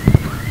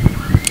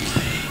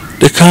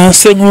reka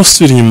se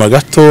nk'usubira inyuma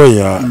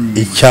gatoya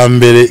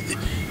icyambere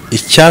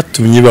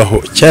icyatumye ibaho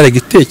cyari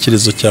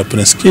igitekerezo cya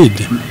Prince Kid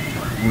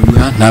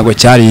ntago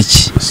cyari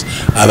iki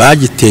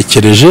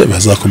abagitekereje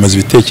bazakomeza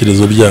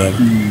ibitekerezo byabo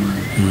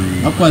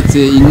akwatse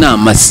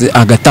inama se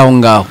agataho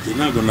ngaho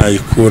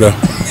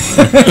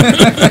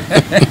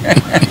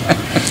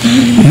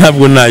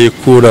ntabwo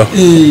nayikuraho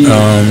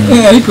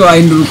ariko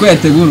ahindura uko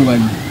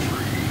yategurwanye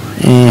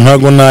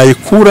ntabwo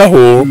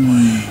nayikuraho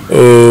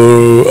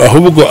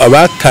ahubwo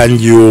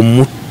abatangiye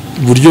uwo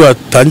buryo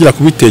batangira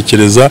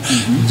kubitekereza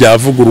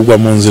byavugururwa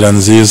mu nzira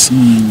nziza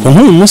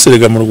nk'uyu munsi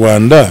rega mu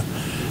Rwanda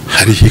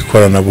hariho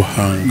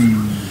ikoranabuhanga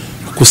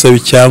gusaba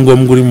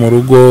icyangombwa uri mu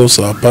rugo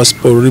usaba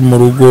pasiporo uri mu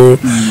rugo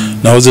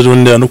naho rero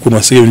ndera n'ukuntu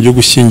basigaye ibyo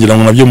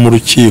gushyingiranwa nabyo mu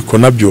rukiko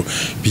nabyo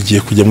bigiye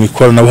kujya mu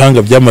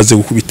ikoranabuhanga byamaze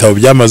gukubitaho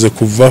byamaze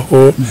kuvaho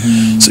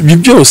ibi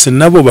byose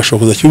nabo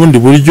bashobora kuza ubundi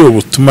buryo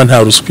butuma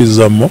nta ruswa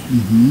izamo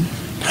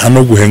nta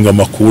no guhenga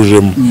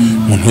amakujemo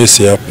umuntu wese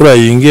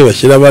yapurayinge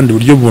bashyira abandi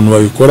buryo buntu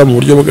babikora mu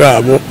buryo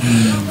bwabo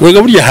wega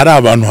burya hari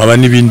abantu haba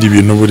n'ibindi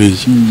bintu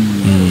buriya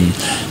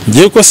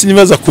ngiye ko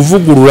sinibaza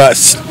kuvugurura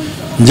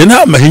njye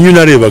nta mahinyu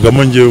narebagamo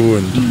ngiye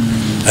ubundi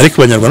ariko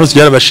abanyarwanda bose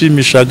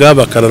byarabashimishaga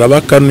bakarara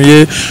bakanuye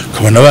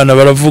ukabona abana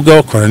baravuga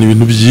bakorana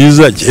ibintu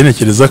byiza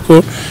ngenekereza ko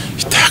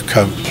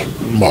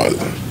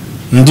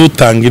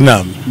ndutanga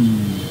inama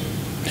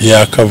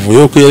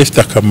yakavuye ko yari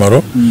ifite akamaro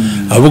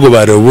ahubwo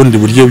bareba ubundi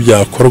buryo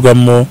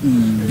byakorwamo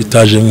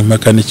bitaje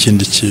nk'impaka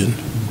n'ikindi kintu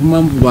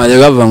impamvu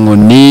bavuga ngo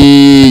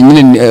ni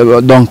nyine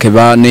donc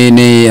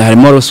ni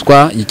harimo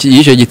ruswa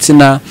y'icyo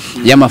gitsina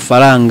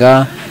y'amafaranga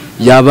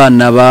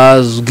y'abana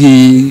bazwi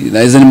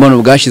naize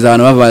nimbono bwashize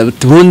abantu bava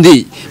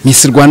ubundi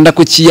Miss Rwanda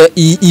ko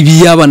ibi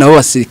y'abana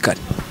b'abasirikare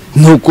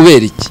no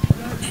kubera iki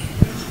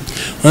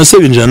nase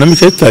binjana na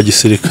mikayita ya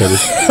gisirikare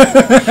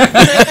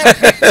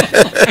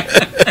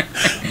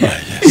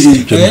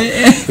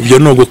ibyo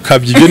no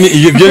gukabye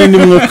ibyo ni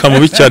mwuka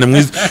mubi cyane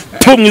mwiza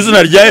mu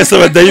izina rya Yesu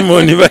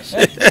abadayimoni bashe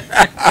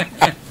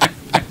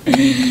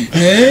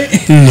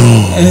no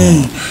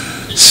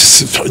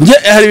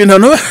hari ibintu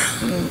no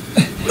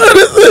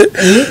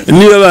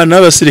niba abana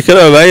b'abasirikare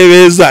babaye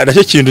beza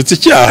nacyo kindutse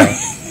icyaha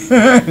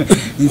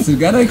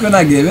Isugana ariko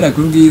nagebera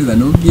ku bwiza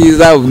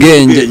n'ubwiza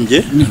ubwenge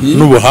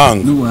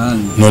n'ubuhanga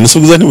none se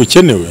ubwiza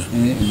ntibukenewe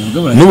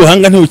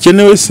n'ubuhanga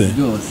ntibukenewe se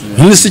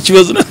none se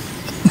ikibazo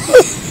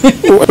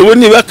ubu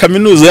niba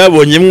kaminuza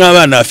yabonyemo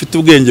abana bafite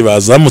ubwenge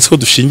bazamutse ko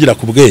dushingira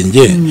ku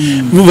bwenge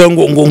bivuga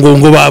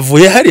ngo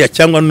bavuye hariya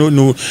cyangwa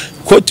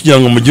ko tugira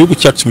ngo mu gihugu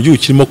cyacu mu gihugu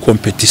kirimo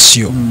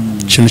competition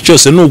ikintu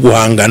cyose ni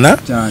uguhangana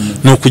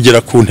no kugera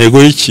ku ntego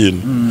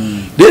y'ikintu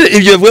rero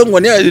ibyo bivuga ngo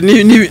ni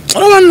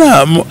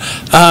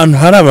ahantu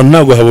hari abantu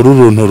ntabwo habura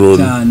uruntu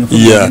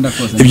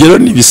ibyo rero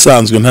ni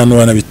bisanzwe nta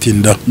n'ubana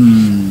bitindaho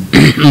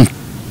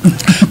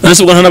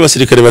nase ubwo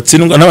n'abasirikare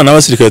batsindwa n'abana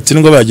b'abasirikare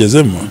batsindwa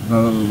bagezemo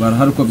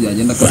barahari uko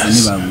byagenda kose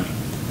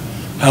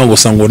nibabura ngo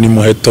sango ni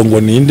muheto ngo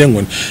ninde ngo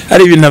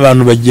hari ibintu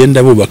abantu bagenda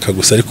bubaka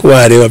gusa ariko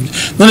bareba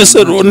none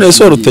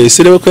se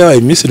rutayisire ko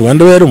yabaye Miss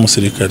Rwanda yari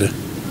umusirikare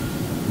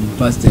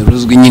pastor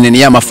uzwi nyine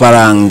ni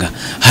amafaranga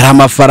hari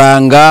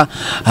amafaranga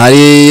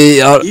hari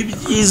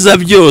ibyiza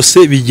byose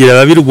bigira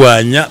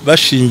ababirwanya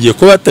bashingiye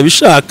ko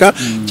batabishaka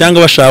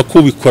cyangwa bashaka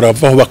kubikora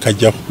avaho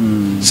bakajyaho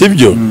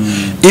sibyo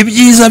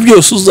ibyiza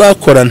byose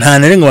uzakora nta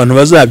nare ngo abantu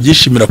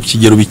bazabyishimira ku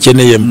kigero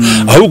bikeneyemo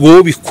ahubwo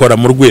wowe bikora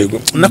mu rwego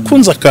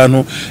nakunze akantu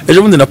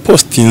ejo bundi na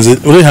postinze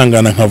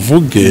urihangana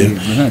nkavuge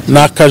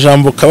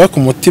nakajambo kaba ku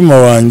mutima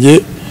wanjye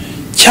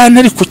cyane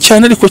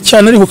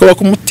ariko kaba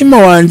ku mutima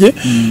wanjye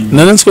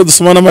nanenze ko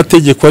dusoma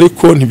n'amategeko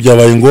ariko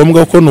ntibyabaye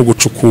ngombwa ko no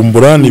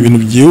gucukumbura ni ibintu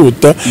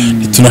byihuta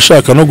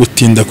tunashaka no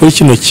gutinda kuri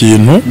kino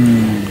kintu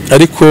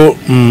ariko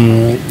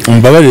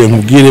mbabarire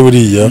nkubwire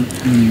buriya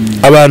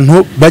abantu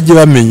bajye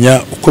bamenya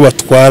uko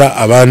batwara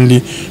abandi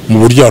mu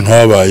buryo abantu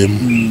babayemo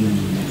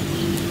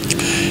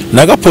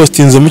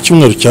nagapostinze mu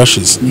cyumweru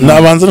cyashize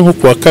nabanza nko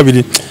kuwa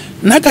kabiri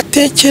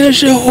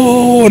nagatekerejeho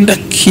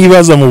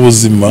ndakibaza mu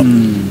buzima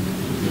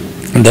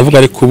ndavuga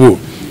ariko ubu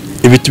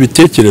ibi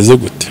tubitekereze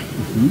gute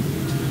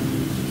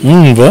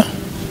mwumva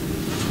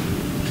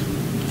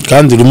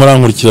kandi urimo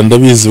urankurikira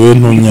ndabizi we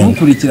ntunyanga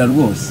nkurikira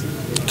rwose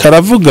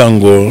karavuga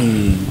ngo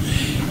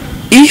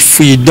if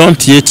you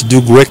don't yet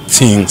do great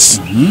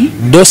things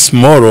do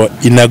small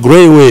in a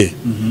great way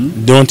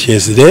don't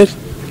hesitate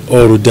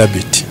or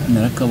doubt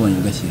narakabonye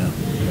gashyiraho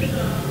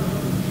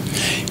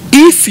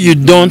if you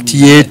don't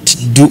yet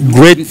do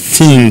great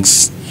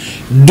things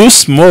do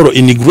small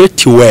in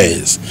great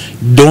ways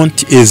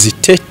don't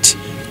hesitate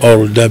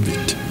or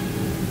doubt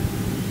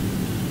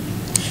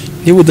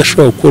niba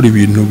udashobora gukora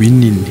ibintu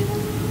binini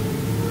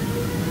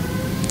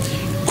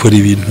kora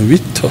ibintu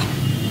bito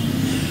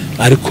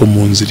ariko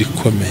mu nzira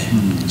ikomeye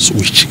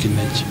wicika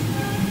intege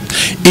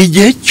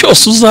igihe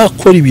cyose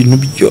uzakora ibintu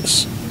byose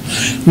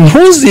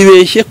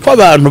ntuzibeshye ko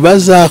abantu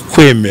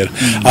bazakwemera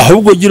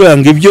ahubwo gira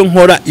ngo ibyo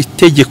nkora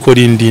itegeko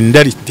rindinda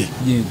rite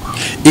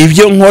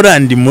ibyo nkora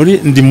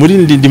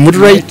ndi muri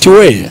right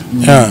way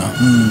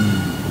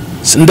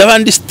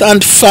ndabandi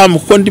stand firm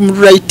ko ndi muri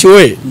right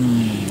way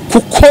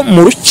kuko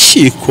mu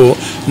rukiko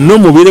no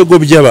mu birego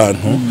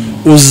by'abantu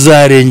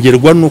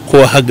uzarengerwa nuko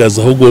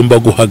wahagaze aho ugomba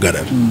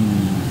guhagarara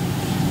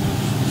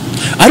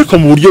ariko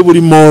mu buryo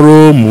buri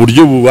moro mu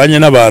buryo bubanye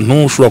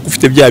n'abantu ushobora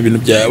kufite bya bintu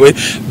byawe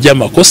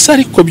by'amakosa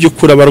ariko byo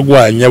kura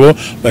barwanya bo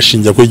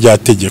bashinja kuri rya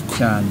tegeko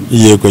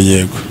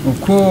yego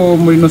uko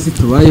muri no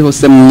situbayeho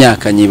se mu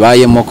myaka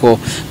nyibayemo ko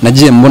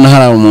nagiye mbona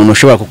hari umuntu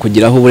ushobora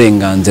kukugiraho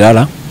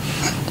uburenganzira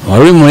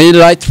wari muri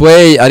right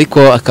way ariko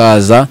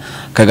akaza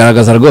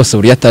kagaragaza rwose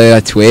buriya atari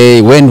right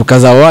way wenda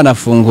ukazaba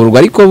wanafungurwa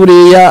ariko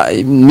buriya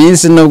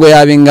iminsi nubwo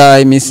yabinga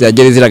iminsi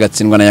yagere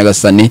ziragatsindwa na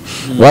Nyagasani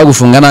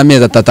wagufunga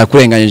n'amezi 3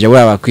 akurenganyije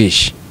buriya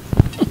bakwishe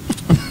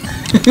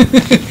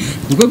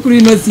uko kuri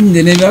ino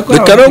sinde nemera ko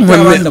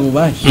abandi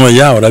bubashi no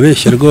ya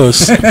urabeshye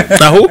rwose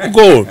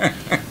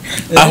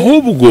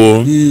ahubwo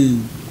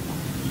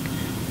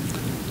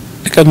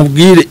reka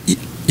nkubwire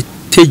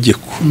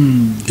itegeko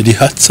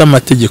rihatsa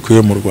amategeko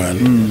yo mu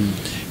Rwanda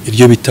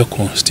iryo bita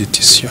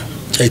constitution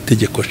cya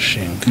itegeko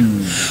nshinga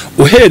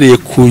uhereye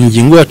ku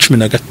ngingo ya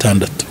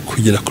 16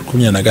 kugera ku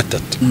 23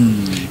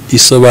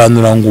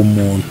 isobanura ngo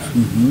umuntu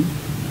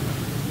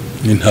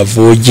ni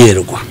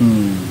ntavogerwa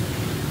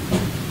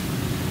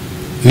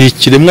ni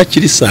ikiremwa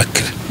kiri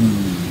sacre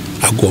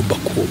agomba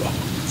kubaho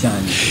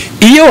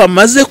iyo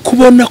wamaze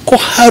kubona ko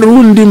hari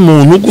undi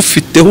muntu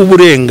ugufiteho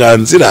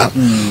uburenganzira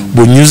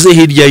bunyuze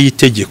hirya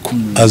y'itegeko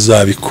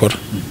azabikora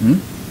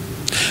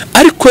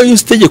ariko iyo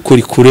itegeko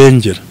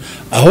rikurengera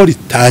aho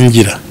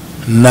ritangira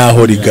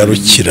naho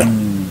rigarukira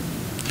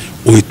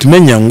uhita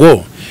umenya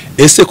ngo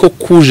ese ko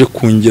kuje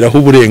kungiraho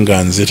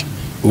uburenganzira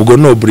ubwo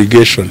no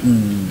obligation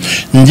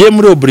ngiye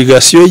muri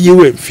obligation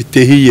yiwe mfite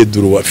hiye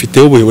droit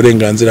mfiteho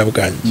uburenganzira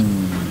bwanjye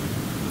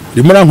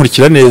urimo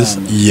rankurikira neza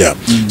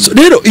so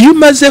rero iyo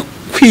umaze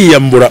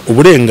kwiyambura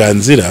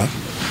uburenganzira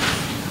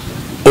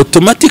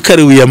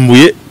automatically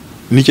wiyambuye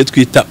nicyo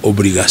twita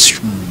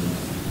obligation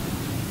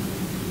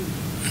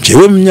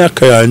jewe mu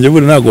myaka yanjye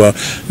buri ntago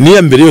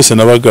niya mbere yose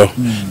nabagaho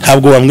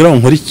ntabwo bambwira ngo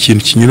nkora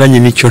ikintu kinyuranye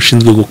n'icyo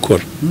nshinzwe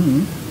gukora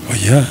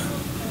oya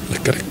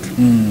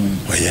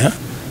oya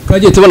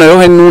twagiye tubona rero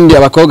hari n'undi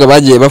abakobwa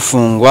bagiye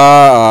bafungwa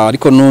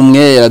ariko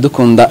n'umwe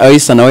yaradukunda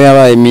Aisa nawe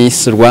yabaye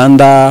Miss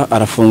Rwanda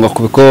arafungwa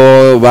kubiko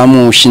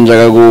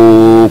bamushinjaga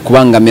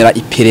kubangamira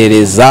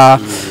iperereza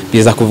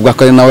biza kuvuga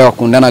ko ari nawe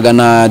wakundanaga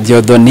na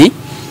Diodoni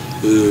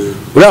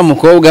uriya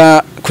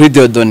mukobwa kuri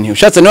Diodoni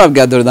ushatse niwe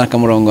wabwira Diodoni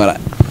akamurongora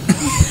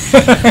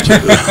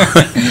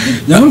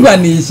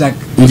nyamurwanisha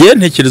ngiye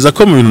ntekereza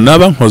ko mu bintu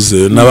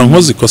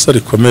nabankoze ikosa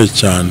rikomeye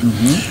cyane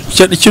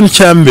ikintu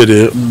cya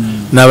mbere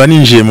naba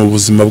ninjiye mu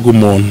buzima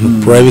bw'umuntu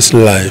privacy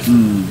life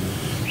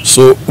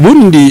so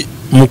ubundi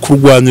mu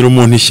kurwanira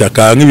umuntu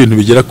ishyaka nk'ibintu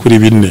bigera kuri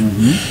 4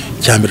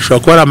 cyambere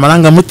ushobora kuba ari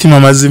amarangamutima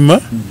mazima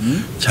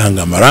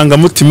cyangwa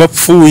amarangamutima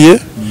apfuye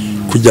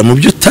kujya mu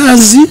byo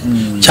utazi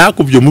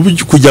cyangwa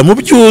kujya mu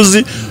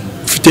byuzi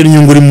ufite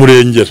n'inyungu uri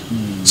murengera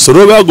so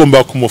rero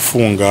bagomba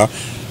kumufunga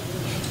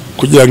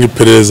kugira ngo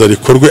iperereza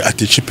rikorwe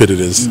atica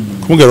iperereza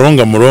kumubwira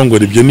ngo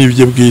amurongore ibyo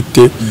n'ibyo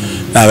bwite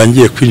naba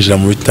ngiye kwinjira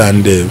mu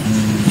bitandeba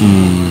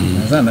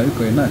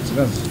zanabikoye nta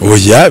kibazo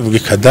oya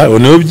bwikada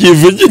wowe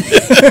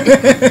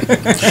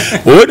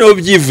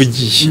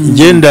byivugiye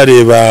ngenda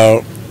reba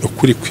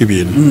ukuri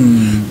kw'ibintu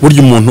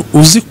burya umuntu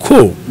uzi ko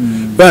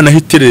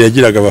banahiterera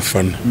yagiraga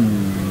abafana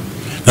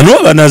nano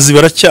abanazi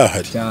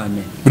baracyahari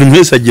buri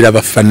wese agira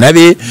abafana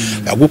be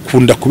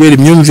bagukunda kubera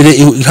imyumvire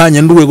ihanye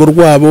n'urwego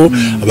rwabo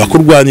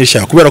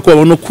abakurwanisha kubera ko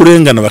babona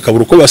kurengana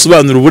bakabura uko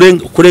basobanura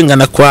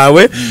kurengana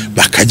kwawe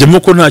bakajyamo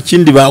ko nta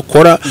kindi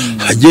bakora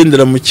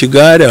hagendera mu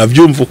kigare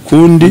ababyumva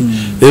ukundi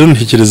rero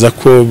ntekereza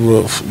ko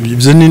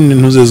ibyo ni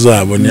intuze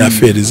zabo ni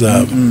aferi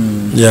zabo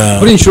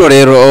kuri inshuro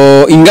rero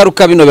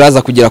ingaruka bino biraza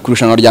kugira ku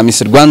irushanwa rya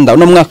Miss Rwanda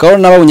uno mwaka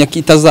wari nabonye ko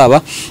itazaba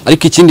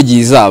ariko ikindi gihe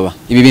izaba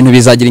ibi bintu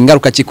bizagira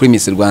ingaruka ki kuri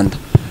Miss Rwanda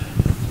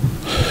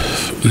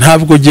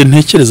ntabwo je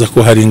ntekereza ko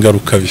hari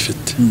ingaruka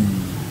bifite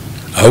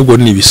ahubwo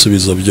ni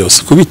ibisubizo byose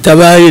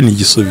kubitabaye ni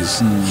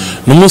igisubizo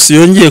n'umunsi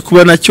yongeye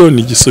kuba nacyo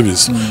ni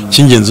igisubizo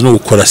cy'ingenzi no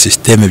gukora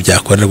systeme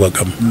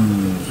byakorerwagamo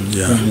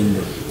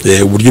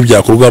uburyo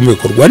byakorwamo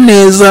bikorwa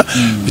neza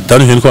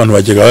bitandukanye n'uko abantu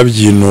bajyaga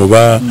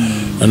babyinuba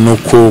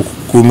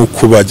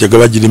nuko bajyaga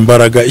bagira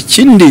imbaraga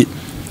ikindi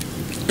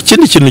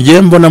kintu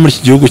giye mbona muri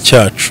iki gihugu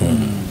cyacu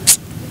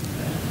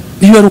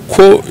niba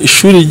uko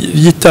ishuri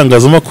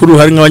ry'itangazamakuru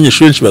hari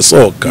nk'abanyeshuri benshi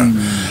basohoka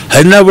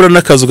hari nabura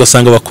n'akazi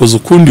ugasanga bakoze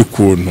ukundi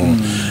kuntu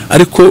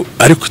ariko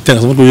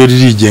itangazamakuru ryo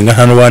ririgenga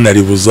nta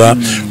n'ubanaribuza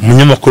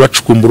umunyamakuru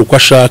acukumbura uko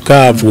ashaka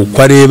avuga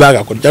uko areba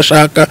agakora icyo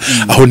ashaka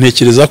aho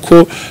ntekereza ko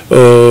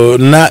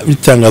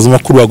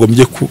itangazamakuru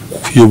bagombye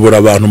kuyobora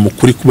abantu mu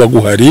kuri kuba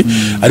guhari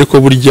ariko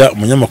burya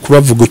umunyamakuru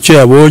avuga icyo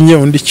yabonye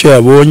undi icyo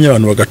yabonye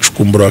abantu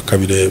bagacukumbura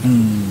bakabireba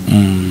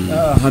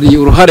hari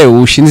uruhare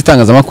ushinze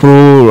itangazamakuru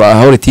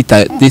aho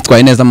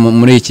lititwaye neza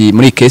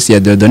muri case ya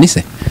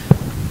Diodonise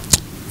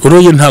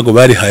uroye ntago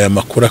bari haya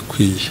makuru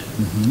akwiye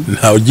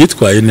ntawe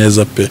gitwaye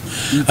neza pe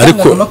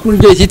ariko amakuru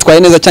byo yitwaye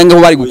neza cyangwa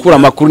aho bari gukura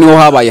amakuru niho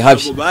habaye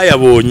habi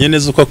bayabonye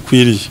neza uko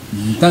akwiriye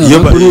iyo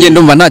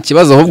ngendo mva nta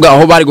kibazo ahubwo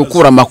aho bari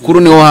gukura amakuru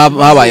niho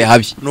habaye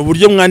habi no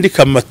buryo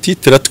mwandika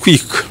amatitira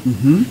twika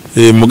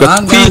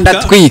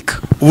mugatwika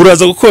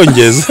uburaza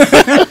gukongeza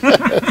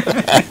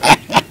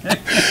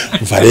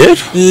rero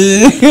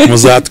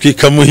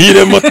muzatwika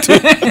muhire moto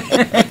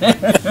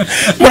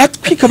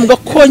muratwika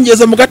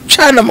mugakongeza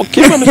mugacana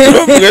mukimanuka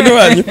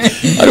n'abanyu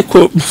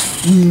ariko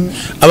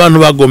abantu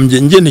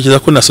bagombye ngendekiza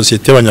ko na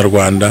societe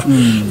y'abanyarwanda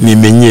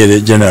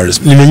nimenyere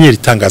journalism nimenyere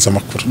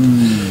itangazamakuru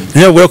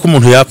niyabura ko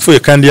umuntu yapfuye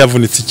kandi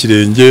yavunitse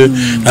ikirenge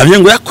namye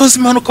ngo yakoze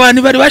impanuka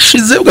abantu bari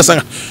bashize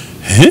ugasanga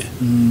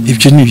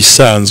ibyo ni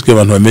bisanzwe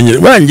abantu bamenyere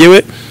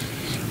bangewe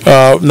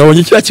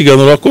nabonye cya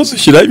kiganiro bakoze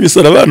ushyiraho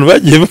imisoro abantu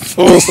bagiye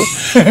bapfa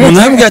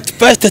umuntu ati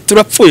pasite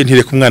turapfuye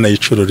ntireka umwana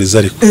yicururiza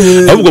ariko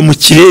ahubwo mu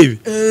kirebe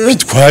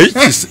bitwaye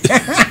iki se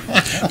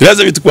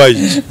biraza bitwaye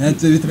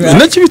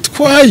nacyo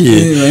bitwaye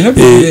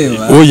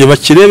oye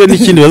bakirebe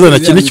n'ikindi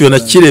bazanakina kibona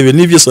kirebe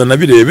n'ibyo sana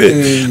birebe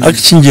ariko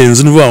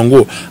icy'ingenzi n'uvuga ngo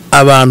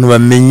abantu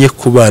bamenye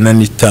kubana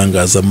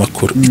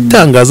n'itangazamakuru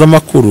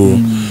itangazamakuru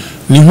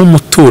ni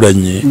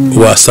nk'umuturanyi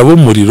wasaba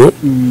umuriro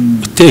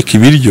uteka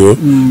ibiryo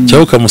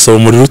cyangwa ukamusaba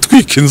umuriro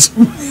utwika inzu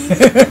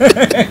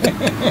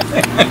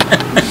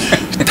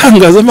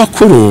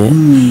itangazamakuru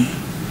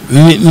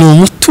ni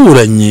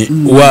umuturanyi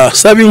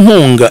wasaba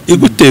inkunga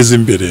iguteza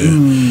imbere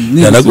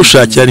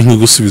yanagushakira ari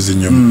nk'igusubiza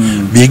inyuma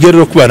bige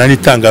rero kubana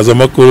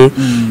n'itangazamakuru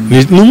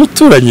ni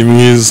umuturanyi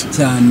mwiza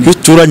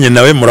bituranye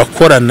nawe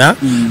murakorana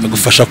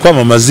agufasha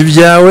kwamamaza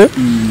ibyawe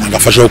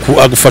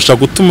agufasha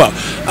gutuma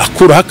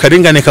akuraho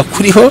akarengane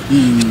kakuriho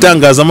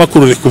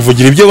itangazamakuru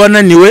rikuvugira ibyo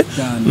wananiwe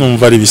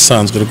numva ari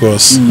bisanzwe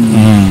rwose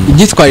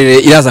ibyitwarire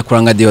iraza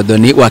kuranga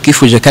Diodoni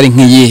wakifuje kari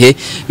nk'iyihe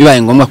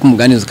bibaye ngombwa ko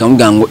umuganiza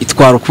ukamubwira ngo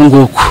itwara uku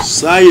nguku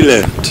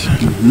silent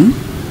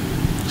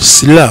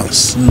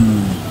silence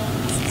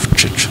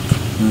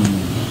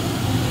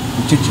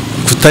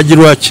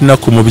kutagira wakina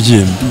ku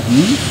mubyimba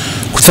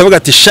kutavuga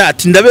ati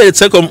shati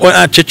ndaberetse ko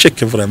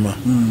aceceke vraiment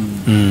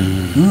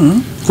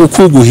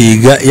kuko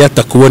guhiga iyo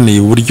atakuboneye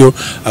uburyo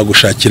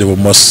agushakira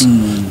ibumoso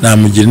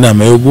namugira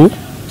inama yo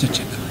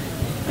guceceka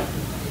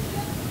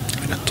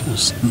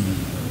agatuza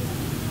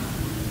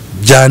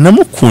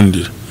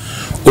byanamukundira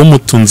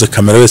umutunze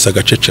kamera wese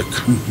agaceceka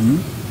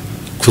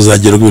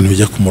kuzagera ibintu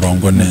bijya ku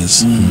murongo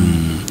neza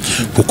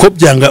kuko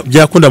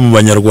byakunda mu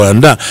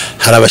banyarwanda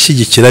hari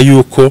abashyigikira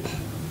yuko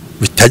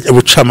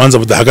ubucamanza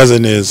budahagaze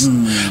neza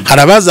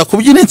hari abaza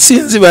kubyina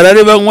intsinzi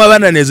barareba banywa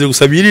bananeze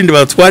gusa birinde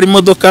batwara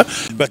imodoka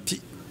bati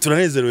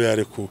turanezerewe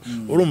yarekuwe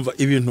urumva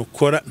ibintu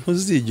ukora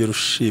ntuzigera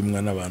ushimwa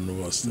n'abantu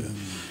bose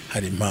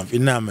hari impamvu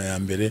inama ya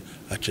mbere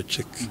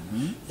aceceke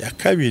ya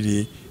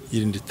kabiri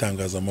yirinda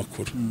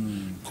itangazamakuru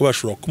ko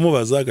bashobora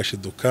kumubaza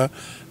agashiduka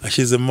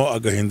ashyizemo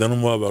agahinda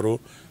n'umubabaro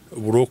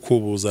buro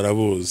kubuza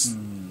arabuza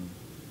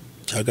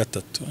cya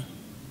gatatu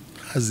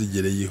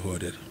ntazigere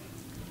yihorera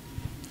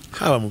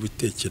haba mu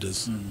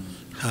bitekerezo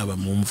haba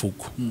mu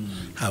mvugo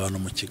haba no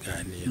mu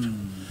kiganiro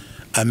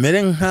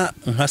amere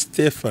nka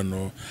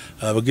Stefano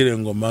ababwire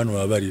ngo manu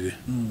babarire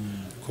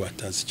ko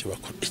batazi icyo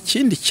bakora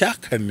ikindi cya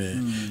kane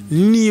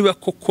niba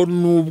koko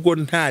nubwo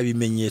nta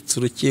bimenyetso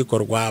urukiko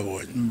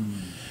rwabonye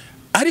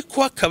ariko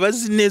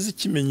akabazi neza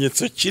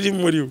ikimenyetso kiri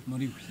muri we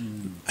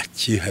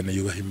akihana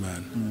yubaha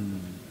Imana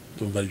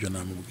ndumva aribyo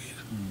namubwira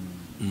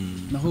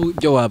naho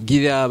ibyo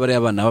wabwira bari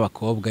abana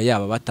b'abakobwa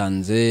yaba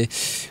batanze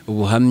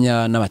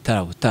ubuhamya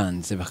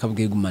n'abatarabutanze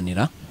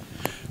bakabwigumanira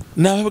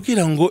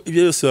nababwira ngo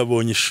ibyo byose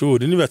babonye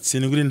ishuri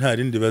nibatsindwa nta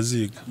rindi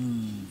baziga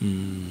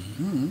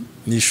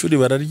ni ishuri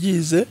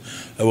bararyize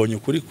babonye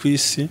ukuri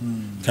kw'isi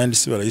kandi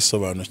si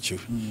barayisobanukiwe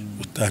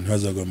utani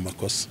bazagwa mu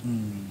makosa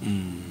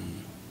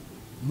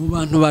mu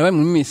bantu bari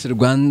muri Miss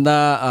Rwanda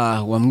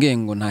wambwiye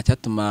ngo nta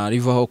cyatuma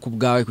rivaho ku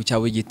bwawe ku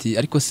cyawe igiti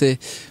ariko se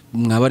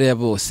mwabariya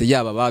bose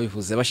yaba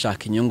babivuze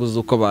bashaka inyungu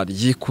z'uko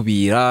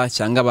baryikubira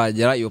cyangwa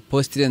bagera iyo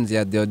post irenze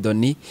ya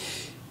Diodoni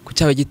ku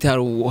cyawe igiti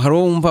hari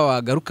wumva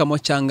wagarukamo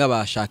cyangwa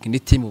bashaka indi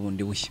timu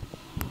bundi bushya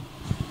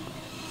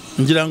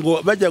ngira ngo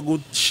bajya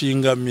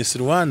gushinga Miss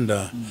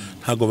Rwanda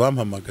ntago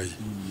bampamagaye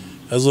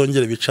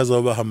azongera bicaza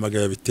abo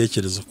bahamagaye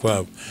bitekerezo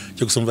kwabo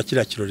cyo gusumva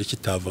kiriya kirori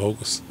kitavaho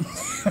gusa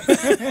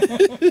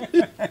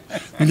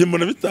ndi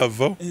mbona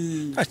bitavaho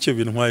ntacyo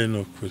bintwaye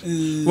n'ukuri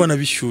ubona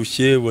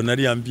bishyushye ubona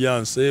ari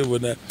ambiance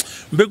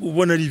mbega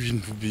ubona ari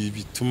ibintu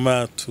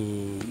bituma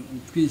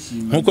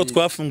nkuko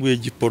twafunguye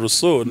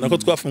Giporoso nako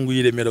twafunguye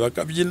Iremera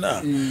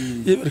bakabyina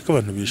ariko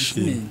abantu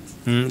bishimye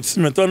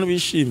simento abantu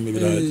bishimye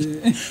biraje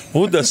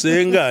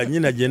udasenga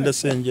nyine agenda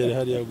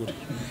asengera hariya gutya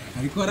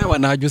ariko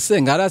arabana hajya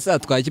usenga hari asa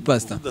atwaye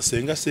ikipasta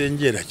udasenga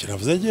asengera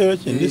kiravuze agiye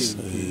bakindise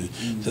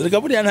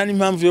rega buriya nta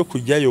n'impamvu yo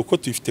kujyayo uko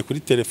tuyifite kuri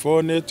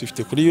telefone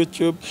tuyifite kuri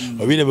YouTube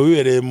babireba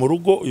bibereye mu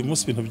rugo uyu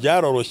munsi ibintu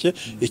byaroroshye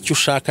icyo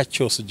ushaka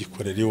cyose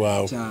ugikorera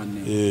iwawe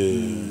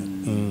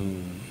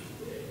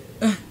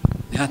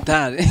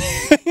hatare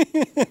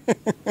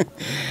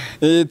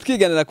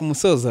twiganira ku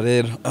musozo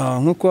rero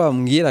nkuko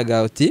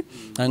wambwiraga uti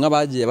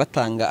nk'abagiye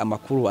batanga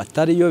amakuru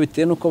atariyo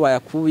bitewe nuko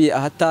bayakuye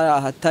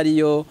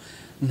ahatariyo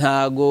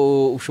ntago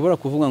ushobora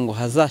kuvuga ngo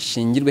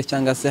hazashingirwe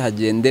cyangwa se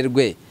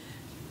hagenderwe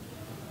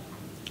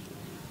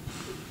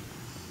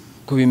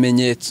ku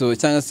bimenyetso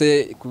cyangwa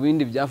se ku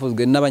bindi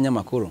byavuzwe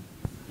n'abanyamakuru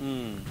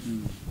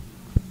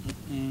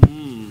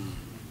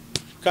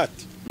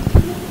kati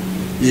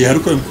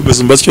ariko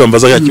kubeza umbaza cyo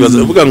bambaza yakibaza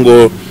uvuga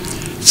ngo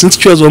sinzi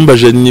ikibazo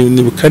wambaje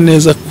nibuka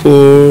neza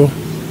ko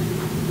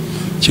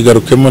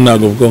kigarukemo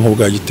nago ubwonko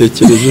bwa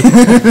gitekerezo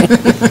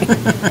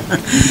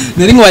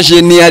nari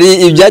nkwaje ni hari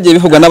ibyagiye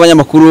bivugwa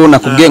n'abanyamakuru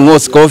nakubwiye nko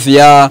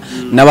SCOVIA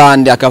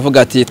nabandi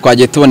akavuga ati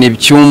twagiye tubona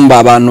ibyumba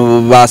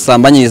abantu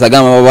basambanyirizaga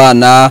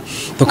abana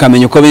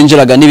tukamenya uko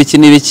binjiraga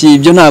n'ibiki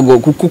ibyo ntago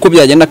kuko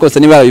byagenda kose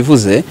niba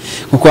babivuze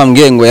nkuko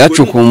bambwiye ngo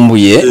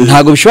yacukumbuye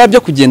ntago bishobora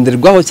byo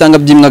kugenderwaho cyangwa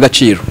byimwe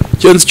agaciro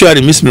cyonze cyo hari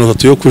iminsi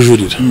 30 yo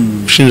kujurira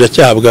ushinja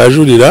cyaha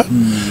bwajurira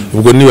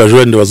ubwo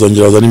nibajurira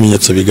bazongera bazana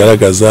ibimenyetso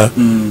bigaragaza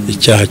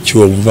icyaha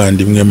cy'uwo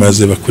muvandimwe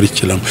maze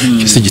bakurikirana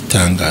cyose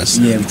gitangaza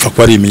upfa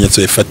ko ari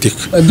ibimenyetso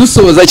bifatika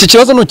dusoza iki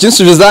kibazo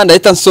n'ukinsubiza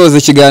ndahita nsoza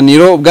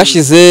ikiganiro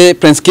bwashize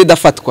Prince Kid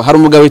afatwa hari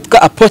umugabo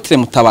witwa Apotre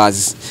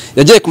Mutabazi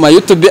yagiye ku ma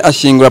YouTube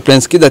ashingura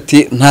Prince Kid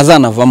ati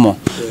ntazanavamo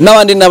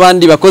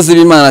n'abandi bakozi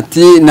b'Imana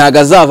ati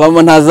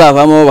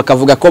ntazavamo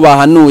bakavuga ko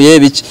bahanuye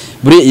biki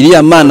buri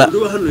iriya mana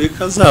bahanuye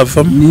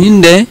kazavamo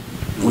ninde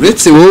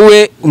uretse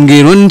wowe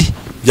umbwira undi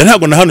njye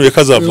ntabwo nahanuye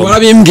kazavamo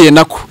warabimbwiye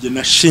nako njye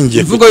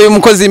nashingiye ivugo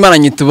y'umukozi w'Imana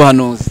nyita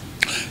ubuhanuzi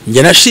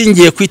njye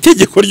nashingiye ku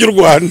itegeko ry'u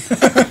Rwanda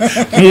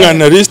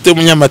umwanaliste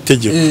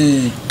w'umunyamategeko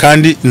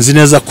kandi nzi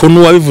neza ko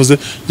n'uwabivuze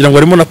ngira ngo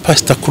harimo na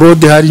Pastor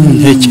Claude hari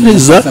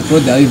ntekereza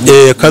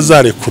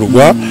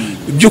kazarekurwa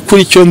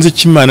by'ukuri cyo nzi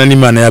cy'Imana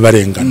n'Imana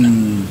y'abarengana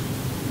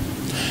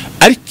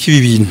ariko ibi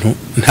bintu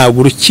ntabwo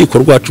urukiko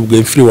rwacu bwa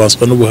influence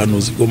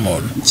n'ubuhanuzi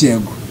bw'umuntu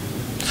cyego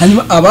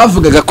hanyuma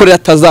abavugaga ko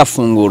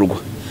atazafungurwa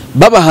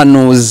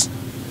babahanuzi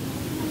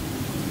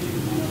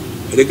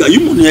rega iyo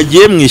umuntu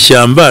yagiye mu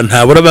ishyamba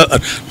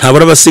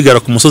ntabura basigara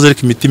ku musozi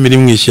ariko imitima iri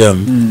mu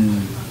ishyamba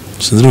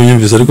sinzi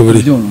n'unyumvise ariko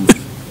bari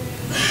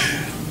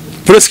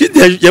Proskid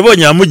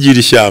yabonye amugira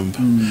ishyamba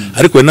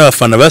ariko we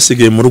n'abafana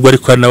basigaye mu rugo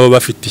ariko nabo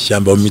bafite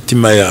ishyamba mu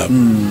mitima yabo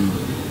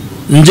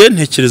nje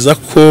ntekereza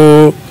ko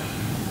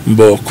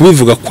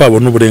kubivuga kwabo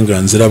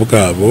n'uburenganzira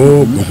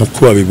bwabo nkuko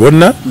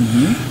babibona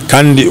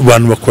kandi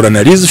abantu bakora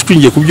analize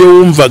ushingiye ku byo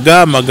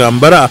wumvaga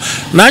amagambara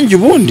nanjye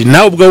ubundi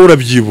nawe ubwawe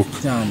urabyibuka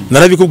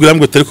narabikubwira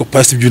ngo ariko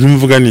pasi ibyo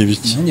numuvuga ni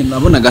ibiki nanjye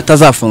nabonaga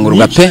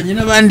atazafungurwa pe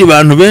n'abandi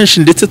bantu benshi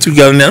ndetse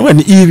tuganira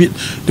ni ibi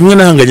rimwe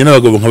nahanganye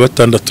n'abagabo nka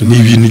batandatu ni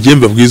ibintu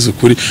gemba bwiza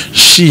ukuri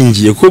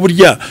shingiye ko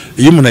burya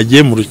iyo umuntu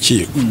agiye mu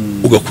rukiko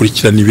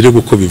ugakurikirana ibirego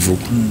uko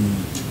bivugwa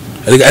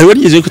ariko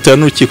nigeze kutana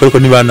n'urukiko ariko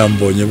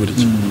nibanambonye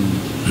burya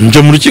nje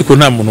mu rukiko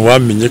nta muntu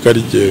wamenye ko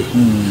ari jewe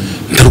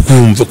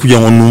ndarwumva kugira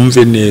ngo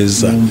numve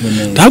neza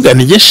ntabwo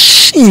nige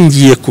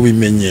shingiye ku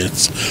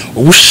bimenyetso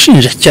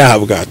ubushinjacyaha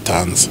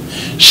bwatanze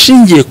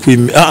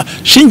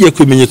shingiye ku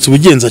bimenyetso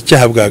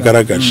ubugenzacyaha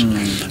bwagaragaje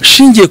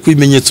shingiye ku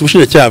bimenyetso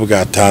ubushinjacyaha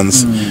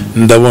bwatanze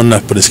ndabona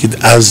Proskid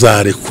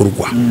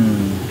azarekurwa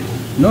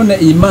none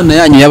iyi Mana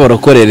yanyu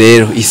y'abarokore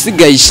rero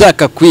isigaye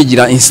ishaka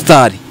kwigira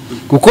install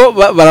kuko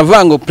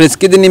baravuga ngo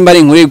Proskid nimba ari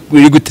inkuru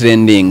iri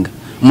gutrendinga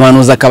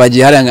umuhanuzi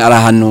akabagiye hari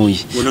arahanuye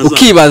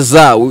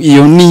ukibaza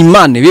iyo ni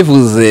Imana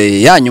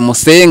bivuze yanyu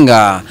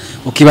musenga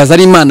ukibaza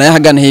ari Imana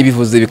yahaganiye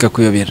bivuze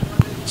bikakuyobera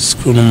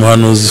ukuntu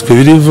umuhanuzi twe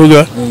birivuga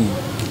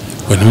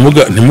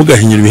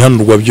ntimugahinyira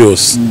ibihanurwa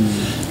byose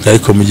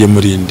ariko mujye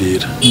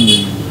murindira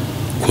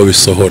ko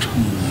bisohora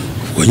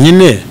ubwo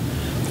nyine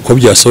uko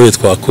byasohoye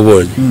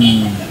twakubonye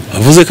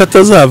avuze ko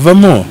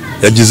atazavamo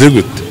yagize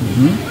gute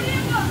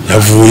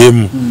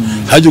yavuyemo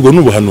hajye ubwo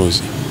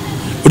n'ubuhanuzi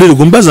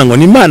uririrwa umbaza ngo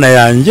ni Imana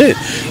yanjye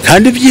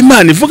kandi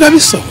iby'Imana ivuga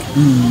bisoho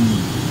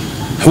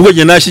ahubwo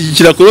njye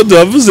nashyigikira Claude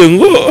wavuze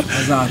ngo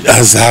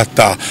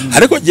azata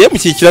ariko giye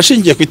mushyigikira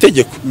ashingiye ku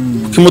itegeko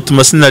kuko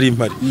imutuma sinari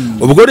impari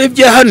ubwo rero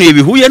ibyahanuye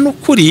bihuye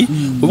n'ukuri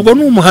ubwo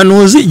ni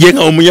umuhanuzi igihe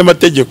nka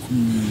umunyamategeko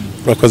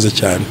urakoze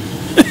cyane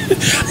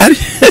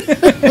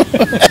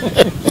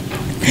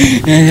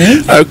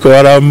ariko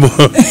warambo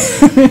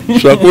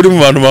ushobora kuba uri mu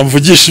bantu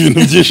bamvugisha ibintu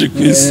byinshi ku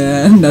isi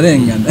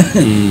ndarengana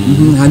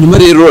hanyuma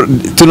rero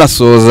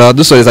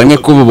dusoreza rimwe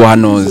kuba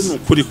ubuhanuzi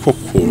kuri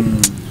koko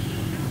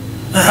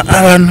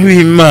abantu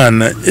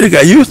b'Imana erega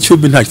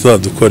YouTube nta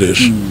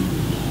kizadukoresha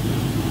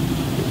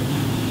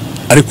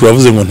ariko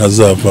uravuze ngo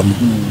ntazavamo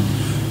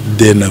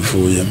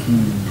navuyemo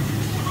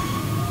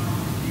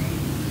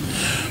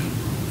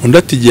undi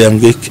atigiye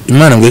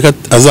Imana ngo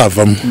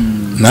azavamo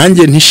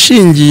nanjye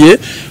ntishingiye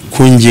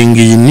ku ngingo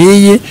iyi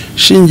n'iyi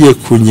shingiye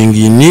ku ngingo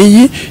iyi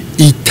n'iyi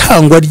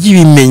itangwa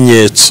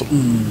ry'ibimenyetso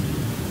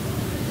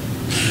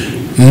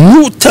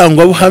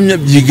n'utangwa buhamya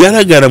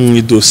bigaragara mu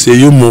idosiye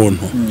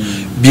y'umuntu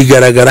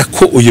bigaragara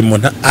ko uyu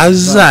muntu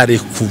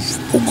azarekuva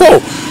kuko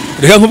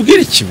reka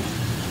nkubwire kimwe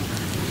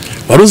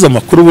waruze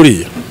amakuru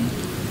buriya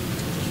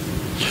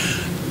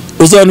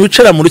uzabantu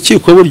wicara mu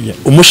rukiko burya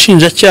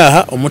umushinjacyaha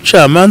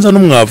umucamanza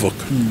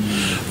n'umwavoka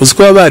uzi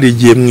ko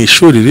barigiye mu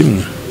ishuri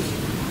rimwe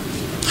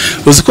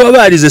uzi ko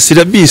barize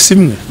syllabus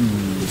imwe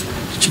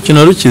icyo kintu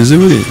arukize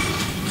buriya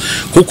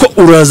kuko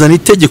urazana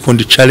itegeko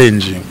ndi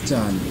challenging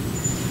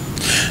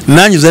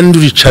nanjye uzana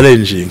ndi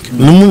challenging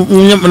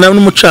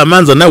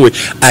n'umucamanza nawe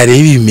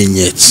areba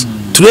ibimenyetso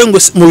turengo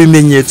mu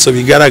bimenyetso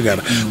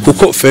bigaragara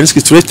kuko French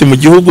turete mu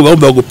gihugu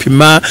bagomba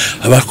gupima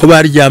abako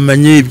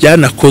baryamanye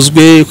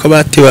ibyanakozwe ko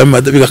batewe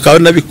bigakaba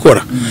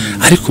nabikora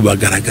ariko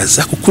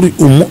bagaragaza kuko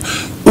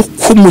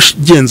uko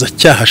umugenza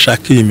cyaha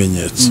ashaka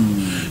ibimenyetso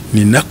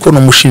ni nako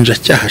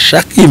n'umushinjacyaha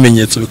ashaka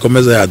ibimenyetso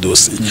bikomeza ya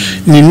dosiye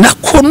ni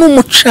nako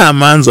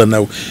n'umucamanza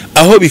nawe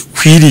aho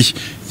bikwiriye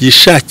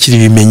yishakira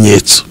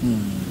ibimenyetso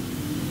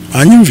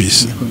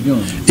anyumvise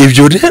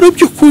ibyo rero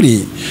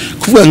by'ukuri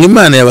kuvuga ngo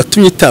Imana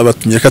yabatumye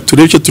itabatumye reka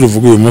turebe icyo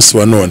turuvuga uyu munsi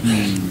wa none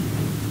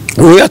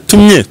uwo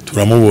yatumye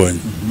turamubonye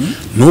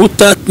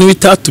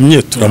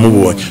n'utatumye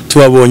turamubonye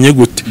tubabonye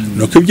gute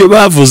nuko ibyo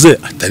bavuze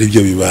atari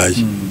byo bibaye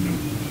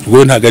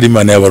ubwo ntago ari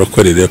Imana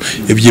y'abarokorera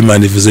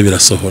iby'Imana ivuze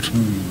birasohora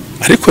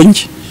ariko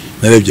njye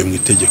narebye mu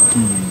itegeko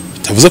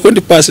bitavuze ko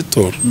ndi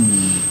pasitori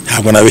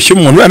ntabwo nabeshye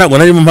umuntu ntabwo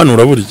nari mu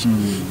mpanura burya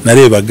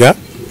narebaga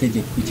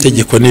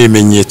itegeko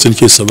n'ibimenyetso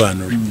nicyo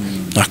bisobanura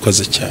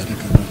nakoze cyane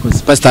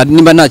Pastor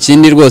nimba nta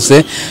kindi rwose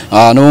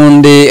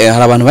n'ubundi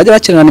hari abantu bajya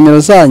bakenera nimero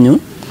zanyu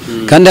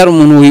kandi hari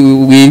umuntu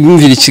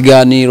wiyumvira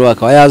ikiganiro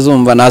akaba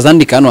yazumva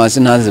nazandika hano hasi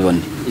ntazibone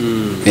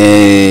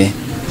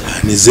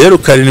ni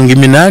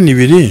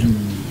 0782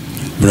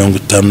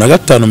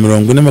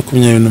 55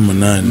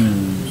 40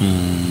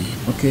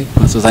 okay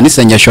basoza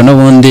n'isengesho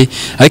n'ubundi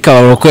ariko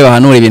abarokore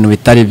bahanura ibintu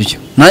bitari byo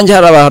nanjye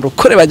hari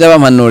abarokore bajya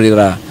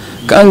bamanurira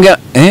kanga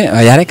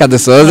yareka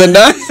dusoze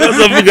nda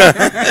avuga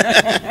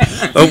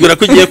ubwira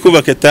ko ugiye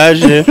kubaka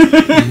etaje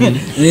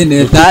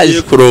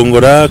etaje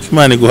kurongora ko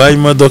Imana iguhaye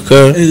imodoka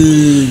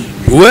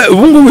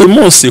ubu ngubu uyu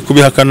munsi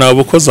kubihakana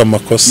ubukoze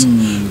amakosa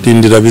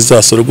rindira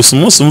bizasoro gusa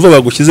umunsi umva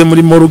bagushyize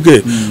muri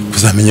morgue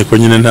kuzamenye ko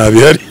nyine nta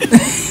bihari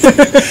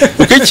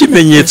uko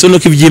ikimenyetso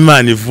nuko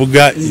iby'Imana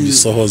ivuga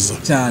ibisohoza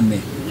cyane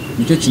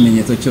nicyo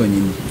kimenyetso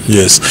cyonyine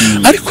yes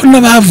ariko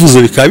n'abavuze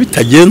bikaba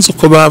bitagenze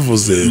uko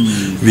bavuze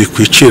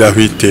bikwicira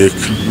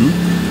hiteka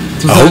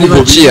ahubwo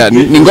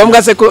ni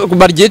ngombwa se ko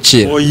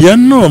baryicira oya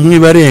no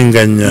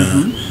mwibarenganya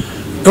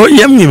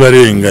oya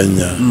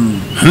mwibarenganya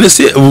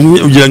nese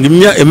ugira ngo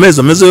imyaka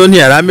ameze yo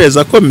ntiyari amezi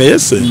akomeye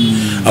se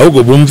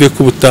ahubwo bumve ko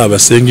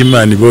ubutabasenga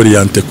Imana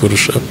iboriyante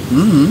kurusha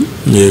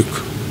yego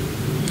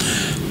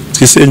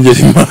twisengera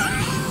Imana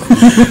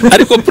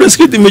ariko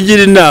prescript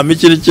mugira inama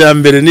ikintu cya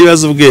mbere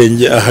nibaza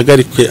ubwenge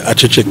ahagarikwe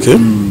aceceke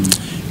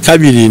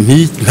kabiri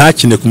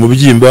ntakine ku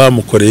mubyimba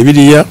bamukoreye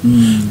biriya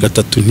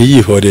gatatu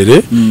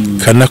ntiyihorere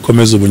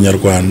kanakomeza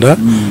ubunyarwanda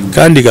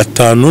kandi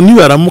gatanu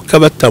nibaramuka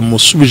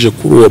batamusubije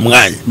kuri uwo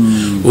mwanya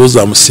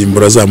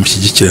uzamusimbura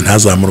azamushyigikire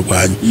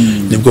ntazamurwanye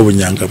nibwo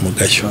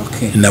bunyangamugayo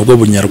nabwo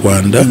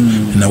bunyarwanda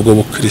nabwo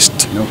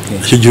bukristo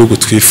icyo gihugu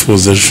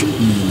twifuza ejo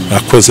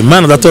akoze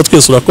Imana data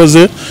twese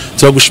urakoze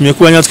turagushimiye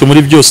kuba nyatwe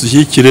muri byose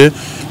ushyigikire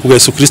ubwo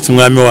Yesu Kristo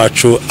umwami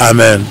wacu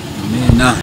amen.